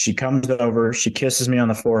comes over, she kisses me on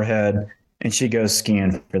the forehead, and she goes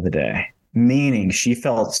skiing for the day. Meaning she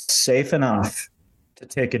felt safe enough to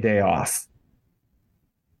take a day off.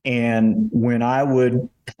 And when I would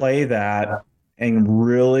play that and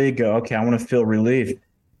really go, okay, I want to feel relief,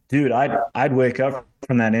 dude, I'd wake up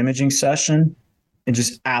from that imaging session in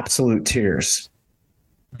just absolute tears.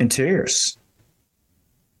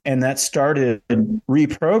 And that started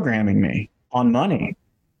reprogramming me on money.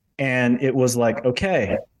 And it was like,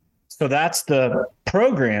 okay, so that's the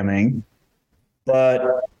programming. But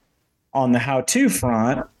on the how-to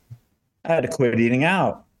front, I had to quit eating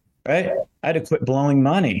out, right? I had to quit blowing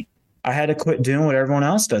money. I had to quit doing what everyone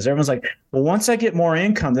else does. Everyone's like, well, once I get more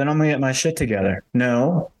income, then I'm going to get my shit together.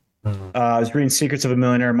 No. I was reading Secrets of a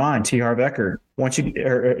Millionaire Mind, T. Harv Eker.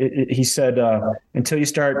 He said, until you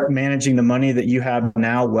start managing the money that you have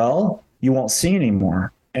now well, you won't see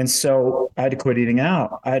anymore. And so I had to quit eating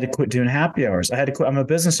out. I had to quit doing happy hours. I had to quit. I'm a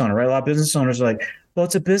business owner, right? A lot of business owners are like, well,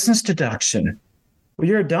 it's a business deduction. Well,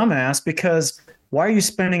 you're a dumbass, because why are you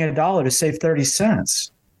spending $1 to save 30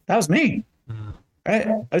 cents? That was me. Right?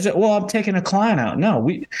 I was like, well, I'm taking a client out. No,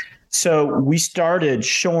 So we started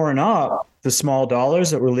shoring up the small dollars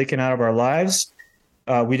that were leaking out of our lives.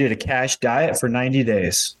 We did a cash diet for 90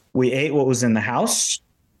 days. We ate what was in the house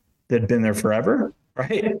that had been there forever,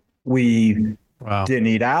 right? We didn't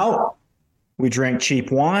eat out. We drank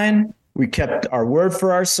cheap wine. We kept our word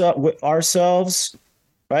for ourselves,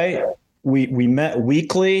 right? We met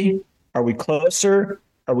weekly. Are we closer?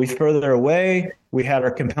 Are we further away? We had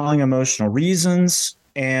our compelling emotional reasons.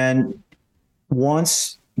 And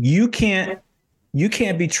once you can't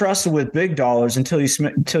be trusted with big dollars until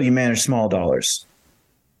you manage small dollars.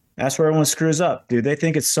 That's where everyone screws up, dude. They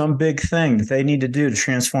think it's some big thing that they need to do to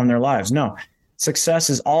transform their lives. No, success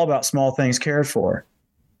is all about small things cared for.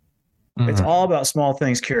 It's all about small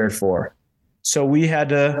things cared for. So we had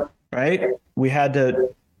to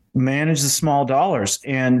manage the small dollars.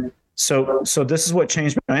 And so this is what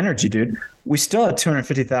changed my energy, dude. We still had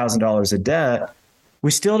 $250,000 of debt.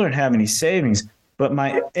 We still don't have any savings, but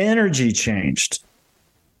my energy changed,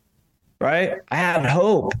 right? I had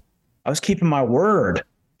hope. I was keeping my word.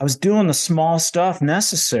 I was doing the small stuff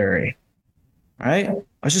necessary, right?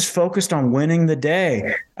 I was just focused on winning the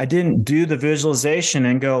day. I didn't do the visualization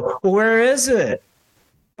and go, well, where is it?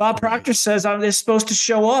 Bob Proctor says it's supposed to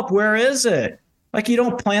show up. Where is it? Like, you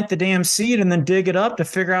don't plant the damn seed and then dig it up to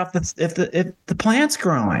figure out if the plant's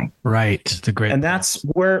growing. Right. And that's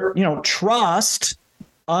where, trust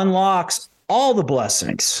unlocks all the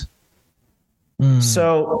blessings.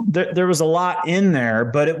 So there was a lot in there,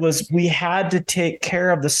 but we had to take care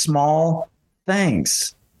of the small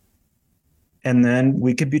things. And then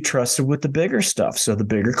we could be trusted with the bigger stuff. So the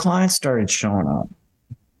bigger clients started showing up.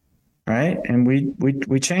 Right. And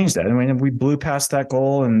we changed that. I mean, we blew past that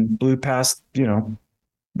goal and blew past,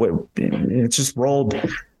 it just rolled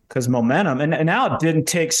because momentum. And now it didn't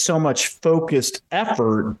take so much focused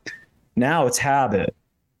effort. Now it's habit.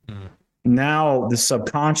 Now the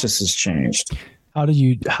subconscious has changed. How did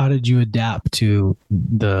you adapt to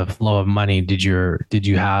the flow of money? Did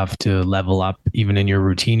you have to level up even in your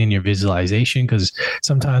routine and your visualization? Because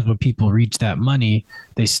sometimes when people reach that money,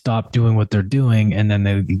 they stop doing what they're doing and then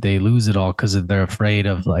they lose it all because they're afraid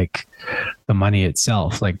of like the money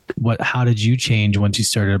itself. Like how did you change once you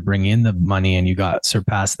started to bring in the money and you got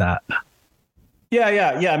surpassed that?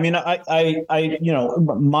 Yeah. I mean,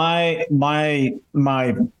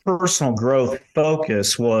 my personal growth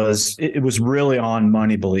focus was really on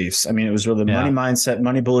money beliefs. I mean, it was really money mindset,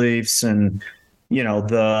 money beliefs, and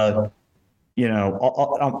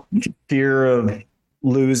fear of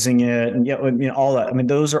losing it, and all that. I mean,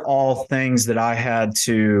 those are all things that I had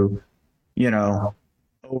to,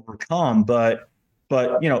 overcome. But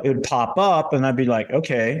it would pop up, and I'd be like,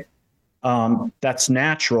 okay, that's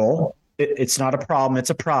natural. It's not a problem.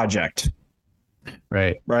 It's a project.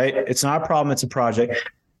 Right. It's not a problem. It's a project.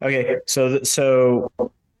 Okay. So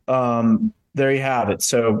there you have it.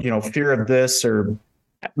 So, fear of this or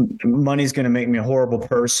money's going to make me a horrible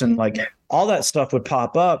person. Like all that stuff would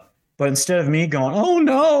pop up. But instead of me going, oh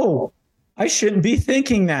no, I shouldn't be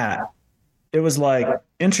thinking that. It was like,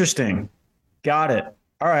 interesting. Got it.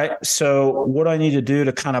 All right. So what do I need to do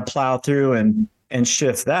to kind of plow through and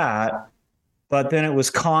shift that? But then it was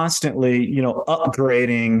constantly,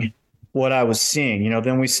 upgrading what I was seeing.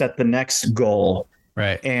 Then we set the next goal.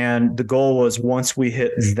 Right. And the goal was once we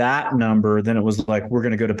hit that number, then it was like, we're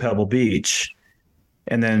going to go to Pebble Beach.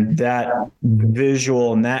 And then that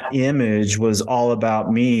visual and that image was all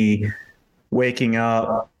about me waking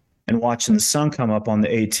up and watching the sun come up on the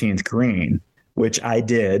 18th green, which I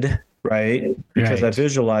did, right? Because I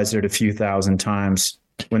visualized it a few thousand times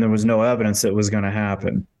when there was no evidence that it was going to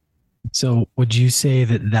happen. So would you say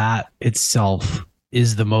that itself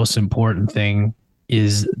is the most important thing,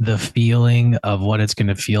 is the feeling of what it's going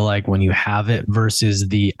to feel like when you have it versus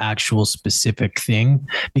the actual specific thing?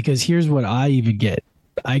 Because here's what I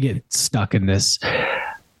get stuck in this.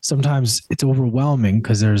 Sometimes it's overwhelming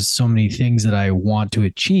because there's so many things that I want to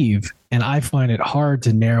achieve, and I find it hard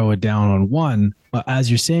to narrow it down on one. But as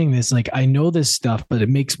you're saying this, like, I know this stuff, but it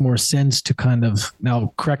makes more sense to kind of,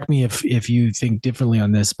 now correct me if you think differently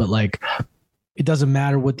on this, but like, it doesn't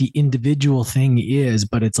matter what the individual thing is,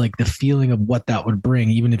 but it's like the feeling of what that would bring,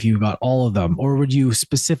 even if you got all of them. Or would you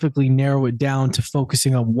specifically narrow it down to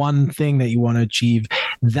focusing on one thing that you want to achieve,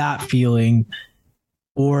 that feeling?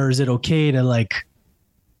 Or is it okay to like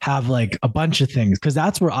have like a bunch of things? Because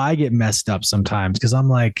that's where I get messed up sometimes, because I'm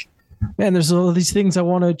like, man, there's all these things I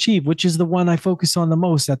want to achieve, which is the one I focus on the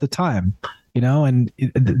most at the time, and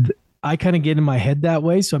I kind of get in my head that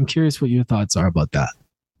way. So I'm curious what your thoughts are about that.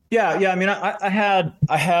 Yeah. I mean, I had,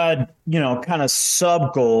 kind of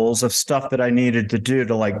sub goals of stuff that I needed to do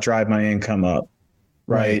to like drive my income up.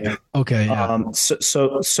 Right. Okay. Yeah.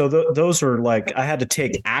 Those are like, I had to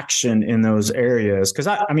take action in those areas. Cause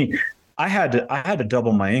I mean, I had to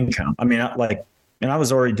double my income. I mean, and I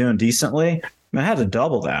was already doing decently. I had to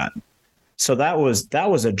double that. So that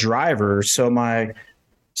was a driver. So my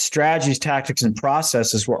strategies, tactics, and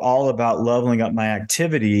processes were all about leveling up my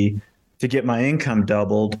activity to get my income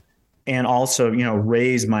doubled, and also,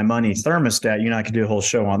 raise my money thermostat. I could do a whole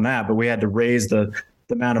show on that, but we had to raise the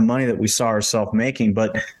amount of money that we saw ourselves making.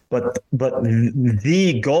 But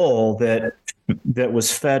the goal that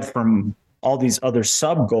was fed from all these other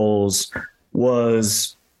sub goals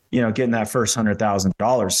was, getting that first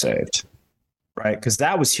 $100,000 saved. Right. Because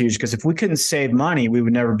that was huge. Because if we couldn't save money, we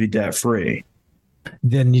would never be debt free.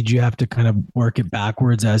 Then did you have to kind of work it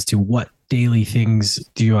backwards as to what daily things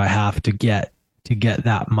do I have to get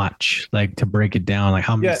that much, like to break it down, like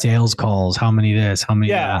how many sales calls, how many this, how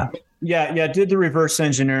many that? Yeah. Did the reverse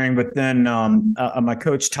engineering, but then my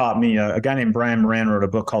coach taught me, a guy named Brian Moran wrote a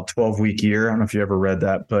book called 12-Week Year. I don't know if you ever read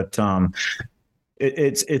that, but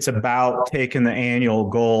it's about taking the annual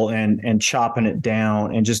goal and chopping it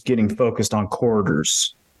down and just getting focused on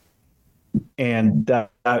quarters. And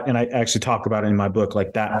I actually talk about it in my book,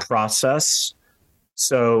 like that process.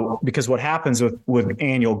 So, because what happens with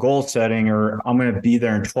annual goal setting, or I'm going to be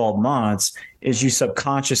there in 12 months, is you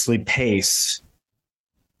subconsciously pace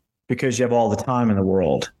because you have all the time in the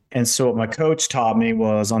world. And so what my coach taught me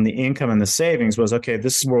was, on the income and the savings, was, okay,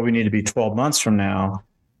 this is where we need to be 12 months from now.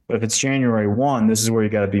 But if it's January 1, this is where you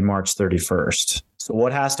got to be March 31st. So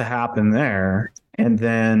what has to happen there? And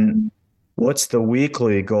then what's the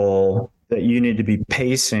weekly goal that you need to be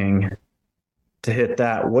pacing to hit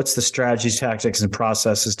that? What's the strategies, tactics, and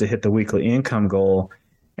processes to hit the weekly income goal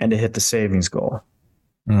and to hit the savings goal?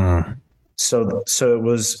 So it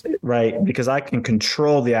was right, because I can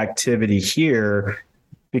control the activity here,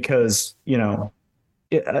 because, a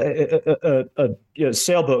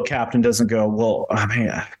sailboat captain doesn't go, well, I mean,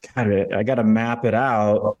 I got to map it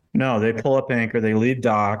out. No, they pull up anchor, they leave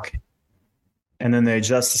dock, and then they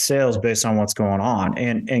adjust the sails based on what's going on.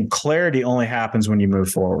 And clarity only happens when you move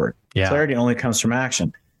forward. Yeah. Clarity only comes from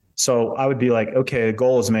action. So I would be like, okay, the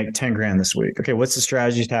goal is to make 10 grand this week. Okay, what's the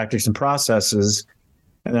strategies, tactics, and processes?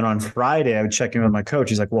 And then on Friday, I would check in with my coach.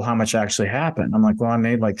 He's like, well, how much actually happened? I'm like, well, I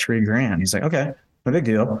made like $3 grand. He's like, okay, no big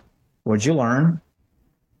deal. What'd you learn?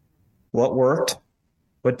 What worked?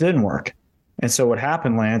 What didn't work? And so what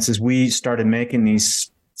happened, Lance, is we started making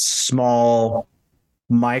these small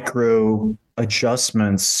micro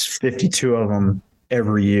adjustments, 52 of them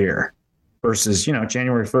every year, versus,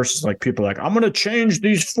 January 1st is like, people are like, I'm going to change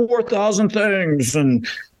these 4,000 things, and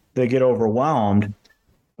they get overwhelmed.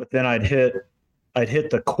 But then I'd hit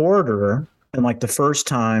the quarter, and like the first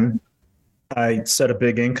time I set a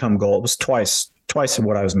big income goal, it was twice of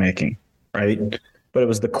what I was making, right? But it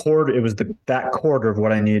was the quarter, that quarter of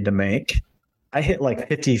what I needed to make. I hit like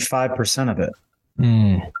 55% of it.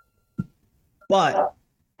 But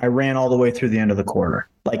I ran all the way through the end of the quarter.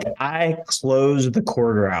 Like, I closed the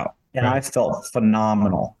quarter out, and I felt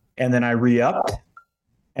phenomenal. And then I re-upped,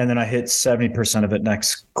 and then I hit 70% of it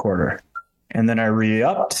next quarter. And then I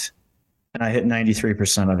re-upped, and I hit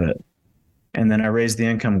 93% of it. And then I raised the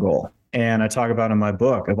income goal. And I talk about in my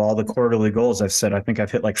book, of all the quarterly goals I've set, I think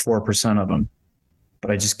I've hit like 4% of them. But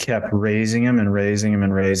I just kept raising them and raising them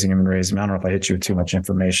and raising them and raising them. I don't know if I hit you with too much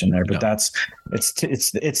information there, but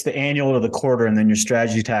it's the annual to the quarter, and then your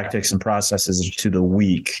strategy, tactics, and processes to the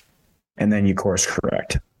week, and then you course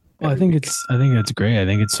correct. Well, I think that's great. I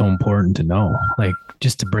think it's so important to know, like,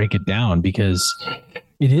 just to break it down, because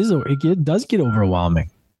it does get overwhelming,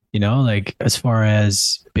 like, as far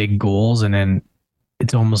as big goals, and then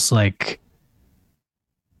it's almost like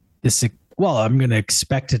this. Well, I'm going to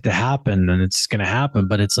expect it to happen, and it's going to happen,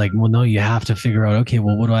 but it's like, well, no, you have to figure out, okay,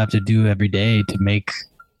 well, what do I have to do every day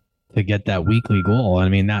to get that weekly goal? I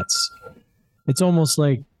mean, it's almost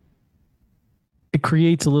like it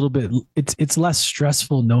creates a little bit, it's less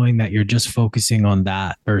stressful knowing that you're just focusing on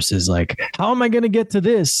that, versus like, how am I going to get to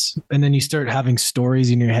this? And then you start having stories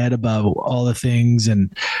in your head about all the things,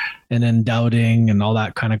 and then doubting and all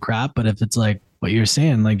that kind of crap. But if it's like what you're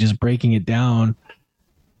saying, like just breaking it down,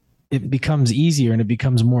 it becomes easier and it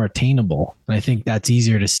becomes more attainable. And I think that's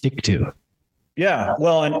easier to stick to. Yeah.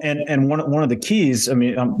 Well, and one of the keys, I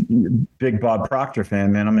mean, I'm a big Bob Proctor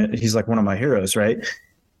fan, man. He's like one of my heroes, right?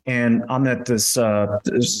 And I'm at this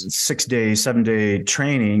 7-day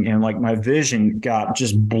training, and like my vision got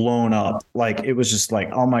just blown up. Like, it was just like,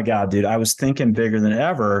 oh my God, dude, I was thinking bigger than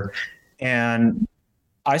ever. And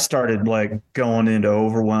I started like going into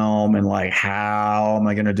overwhelm, and like, how am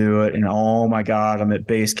I going to do it? And oh my God, I'm at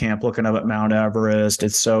base camp looking up at Mount Everest.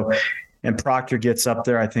 And Proctor gets up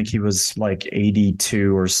there. I think he was like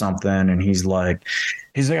 82 or something. And he's like,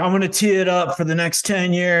 I'm going to tee it up for the next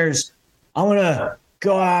 10 years. I'm going to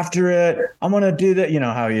go after it. I'm going to do that. You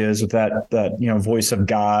know how he is with that, voice of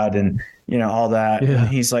God and, all that. Yeah. And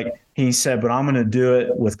he said, but I'm going to do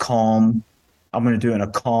it with calm. I'm going to do it in a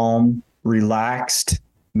calm, relaxed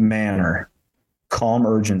manner, calm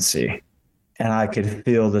urgency. And I could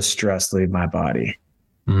feel the stress leave my body.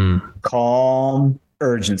 Calm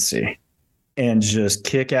urgency, and just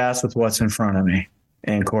kick ass with what's in front of me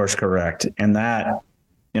and course correct. And that,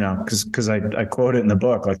 because I quote it in the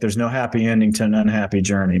book, like, there's no happy ending to an unhappy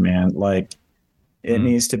journey, man. Like, it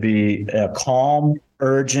needs to be a calm,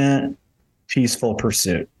 urgent, peaceful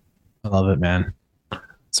pursuit. I love it, man.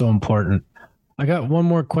 So important. I got one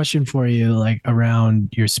more question for you, like around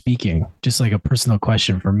your speaking, just like a personal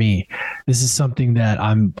question for me. This is something that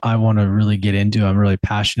I want to really get into. I'm really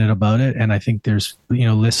passionate about it. And I think there's,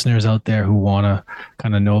 listeners out there who want to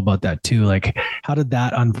kind of know about that too. Like, how did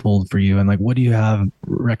that unfold for you? And like, what do you have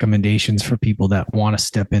recommendations for people that want to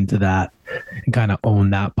step into that and kind of own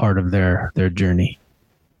that part of their journey?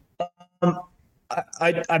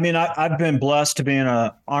 I've been blessed to be in an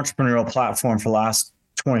entrepreneurial platform for the last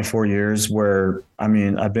 24 years where,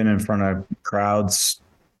 I've been in front of crowds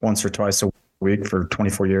once or twice a week for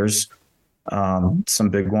 24 years, some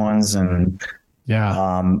big ones. And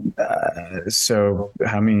so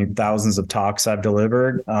how many thousands of talks I've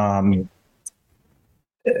delivered. And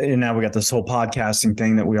now we got this whole podcasting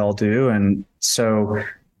thing that we all do. And so,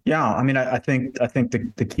 I think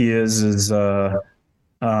the key is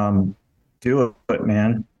do it,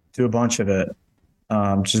 man. Do a bunch of it.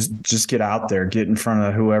 Just get out there, get in front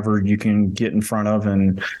of whoever you can get in front of,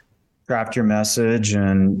 and craft your message.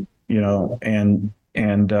 And my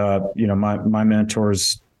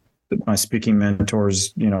mentors, my speaking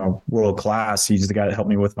mentors, world class. He's the guy that helped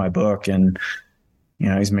me with my book, and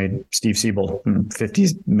he's made Steve Siebel 50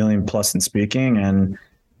 million plus in speaking, and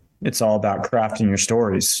it's all about crafting your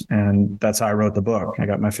stories. And that's how I wrote the book. I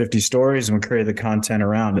got my 50 stories and we created the content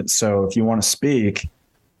around it. So if you want to speak,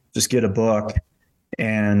 just get a book.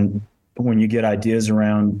 And when you get ideas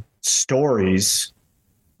around stories,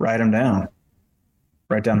 write them down.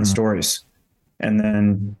 Write down the stories, and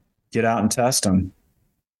then get out and test them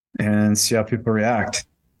and see how people react.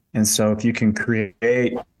 And so if you can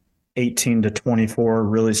create 18 to 24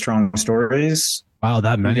 really strong stories, wow,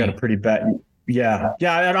 that many. You got a pretty bad. Yeah.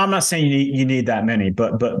 I'm not saying you need that many,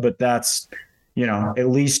 but that's, at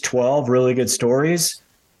least 12 really good stories.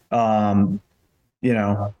 You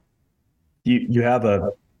have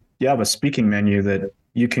a speaking menu that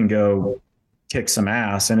you can go kick some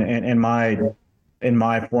ass. And my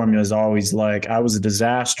formula is always like, I was a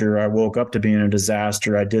disaster. I woke up to being a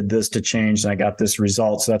disaster. I did this to change and I got this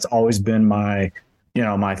result. So that's always been my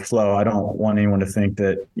flow. I don't want anyone to think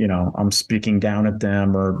that, I'm speaking down at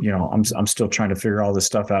them, or, I'm still trying to figure all this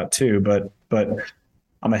stuff out too. But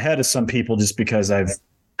I'm ahead of some people just because I've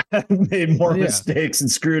made more mistakes and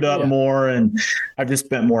screwed up more, and I've just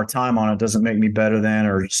spent more time on it. Doesn't make me better than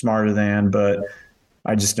or smarter than, but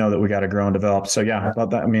I just know that we got to grow and develop. So about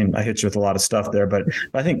that. I hit you with a lot of stuff there, but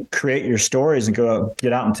I think create your stories and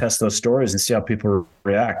get out and test those stories and see how people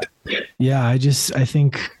react. Yeah. I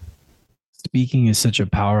think speaking is such a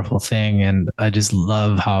powerful thing. And I just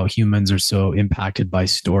love how humans are so impacted by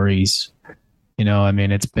stories. It's in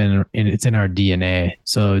our DNA.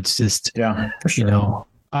 So it's just, for sure.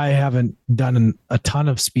 I haven't done a ton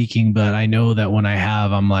of speaking, but I know that when I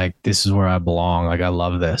have, I'm like, this is where I belong. Like, I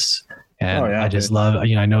love this. And I just love,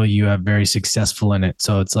 I know you have very successful in it.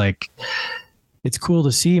 So it's like, it's cool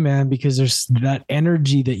to see, man, because there's that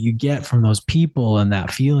energy that you get from those people and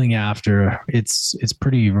that feeling after. It's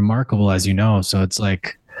pretty remarkable, as you know. So it's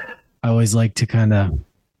like, I always like to kind of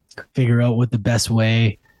figure out what the best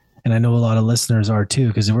way. And I know a lot of listeners are too,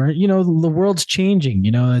 because the world's changing,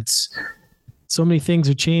 it's, so many things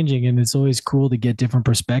are changing, and it's always cool to get different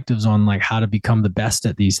perspectives on like how to become the best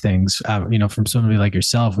at these things. From somebody like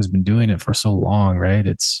yourself who's been doing it for so long, right?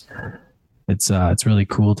 It's really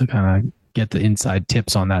cool to kind of get the inside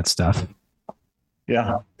tips on that stuff.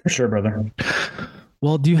 Yeah, for sure, brother.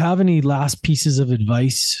 Well, do you have any last pieces of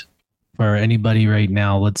advice for anybody right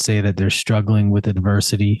now? Let's say that they're struggling with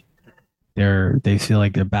adversity. They feel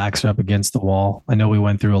like their backs are up against the wall. I know we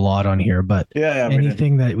went through a lot on here, but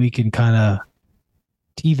anything that we can kind of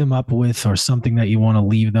tee them up with, or something that you want to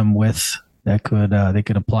leave them with that they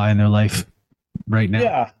could apply in their life right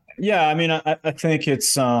now? Yeah. I think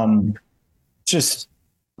it's just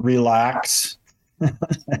relax,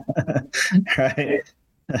 right?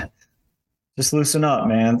 Just loosen up,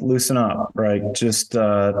 man. Loosen up, right? Just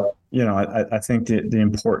I think the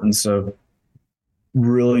importance of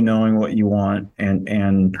really knowing what you want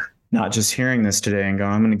and not just hearing this today and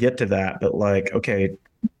going, I'm going to get to that, but like, okay,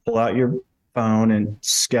 pull out your phone and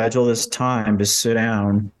schedule this time to sit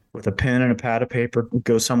down with a pen and a pad of paper,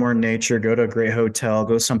 go somewhere in nature, go to a great hotel,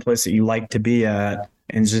 go someplace that you like to be at,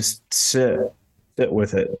 and just sit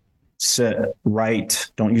with it. Sit, write.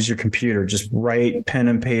 Don't use your computer. Just write, pen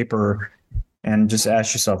and paper, and just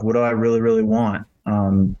ask yourself, what do I really, really want?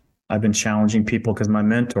 I've been challenging people because my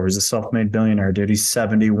mentor is a self-made billionaire, dude. He's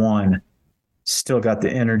 71, still got the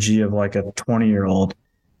energy of like a 20-year-old.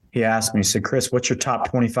 He asked me, he said, Chris, what's your top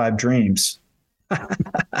 25 dreams?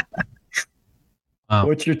 Wow.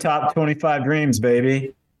 What's your top 25 dreams,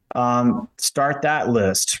 baby? Start that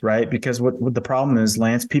list, right? Because what the problem is,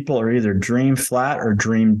 Lance, people are either dream flat or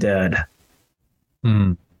dream dead.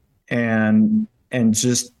 Mm. And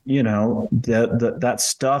just, that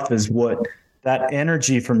stuff is what, that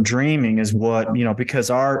energy from dreaming is what, because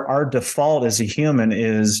our default as a human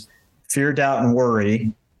is fear, doubt, and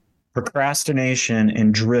worry, procrastination,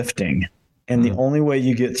 and drifting. And the only way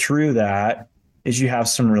you get through that is you have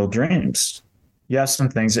some real dreams. You have some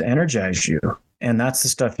things that energize you. And that's the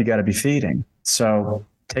stuff you got to be feeding. So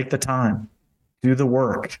take the time, do the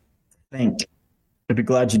work, think. I'd be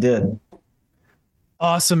glad you did.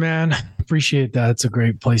 Awesome, man. Appreciate that. It's a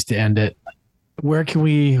great place to end it. Where can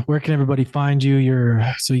everybody find you?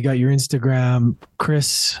 So you got your Instagram,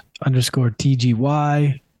 Chris_TGY.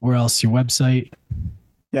 Where else? Your website?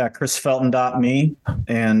 Yeah, chrisfelton.me,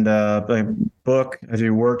 and I book, I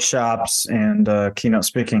do workshops and keynote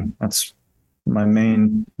speaking. That's my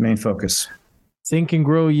main focus. Think and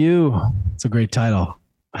Grow You. It's a great title.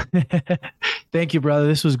 Thank you, brother.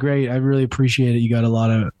 This was great. I really appreciate it. You got a lot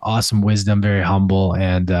of awesome wisdom, very humble,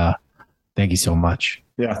 and thank you so much.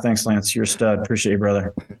 Yeah, thanks, Lance. You're a stud. Appreciate you,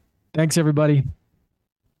 brother. Thanks, everybody.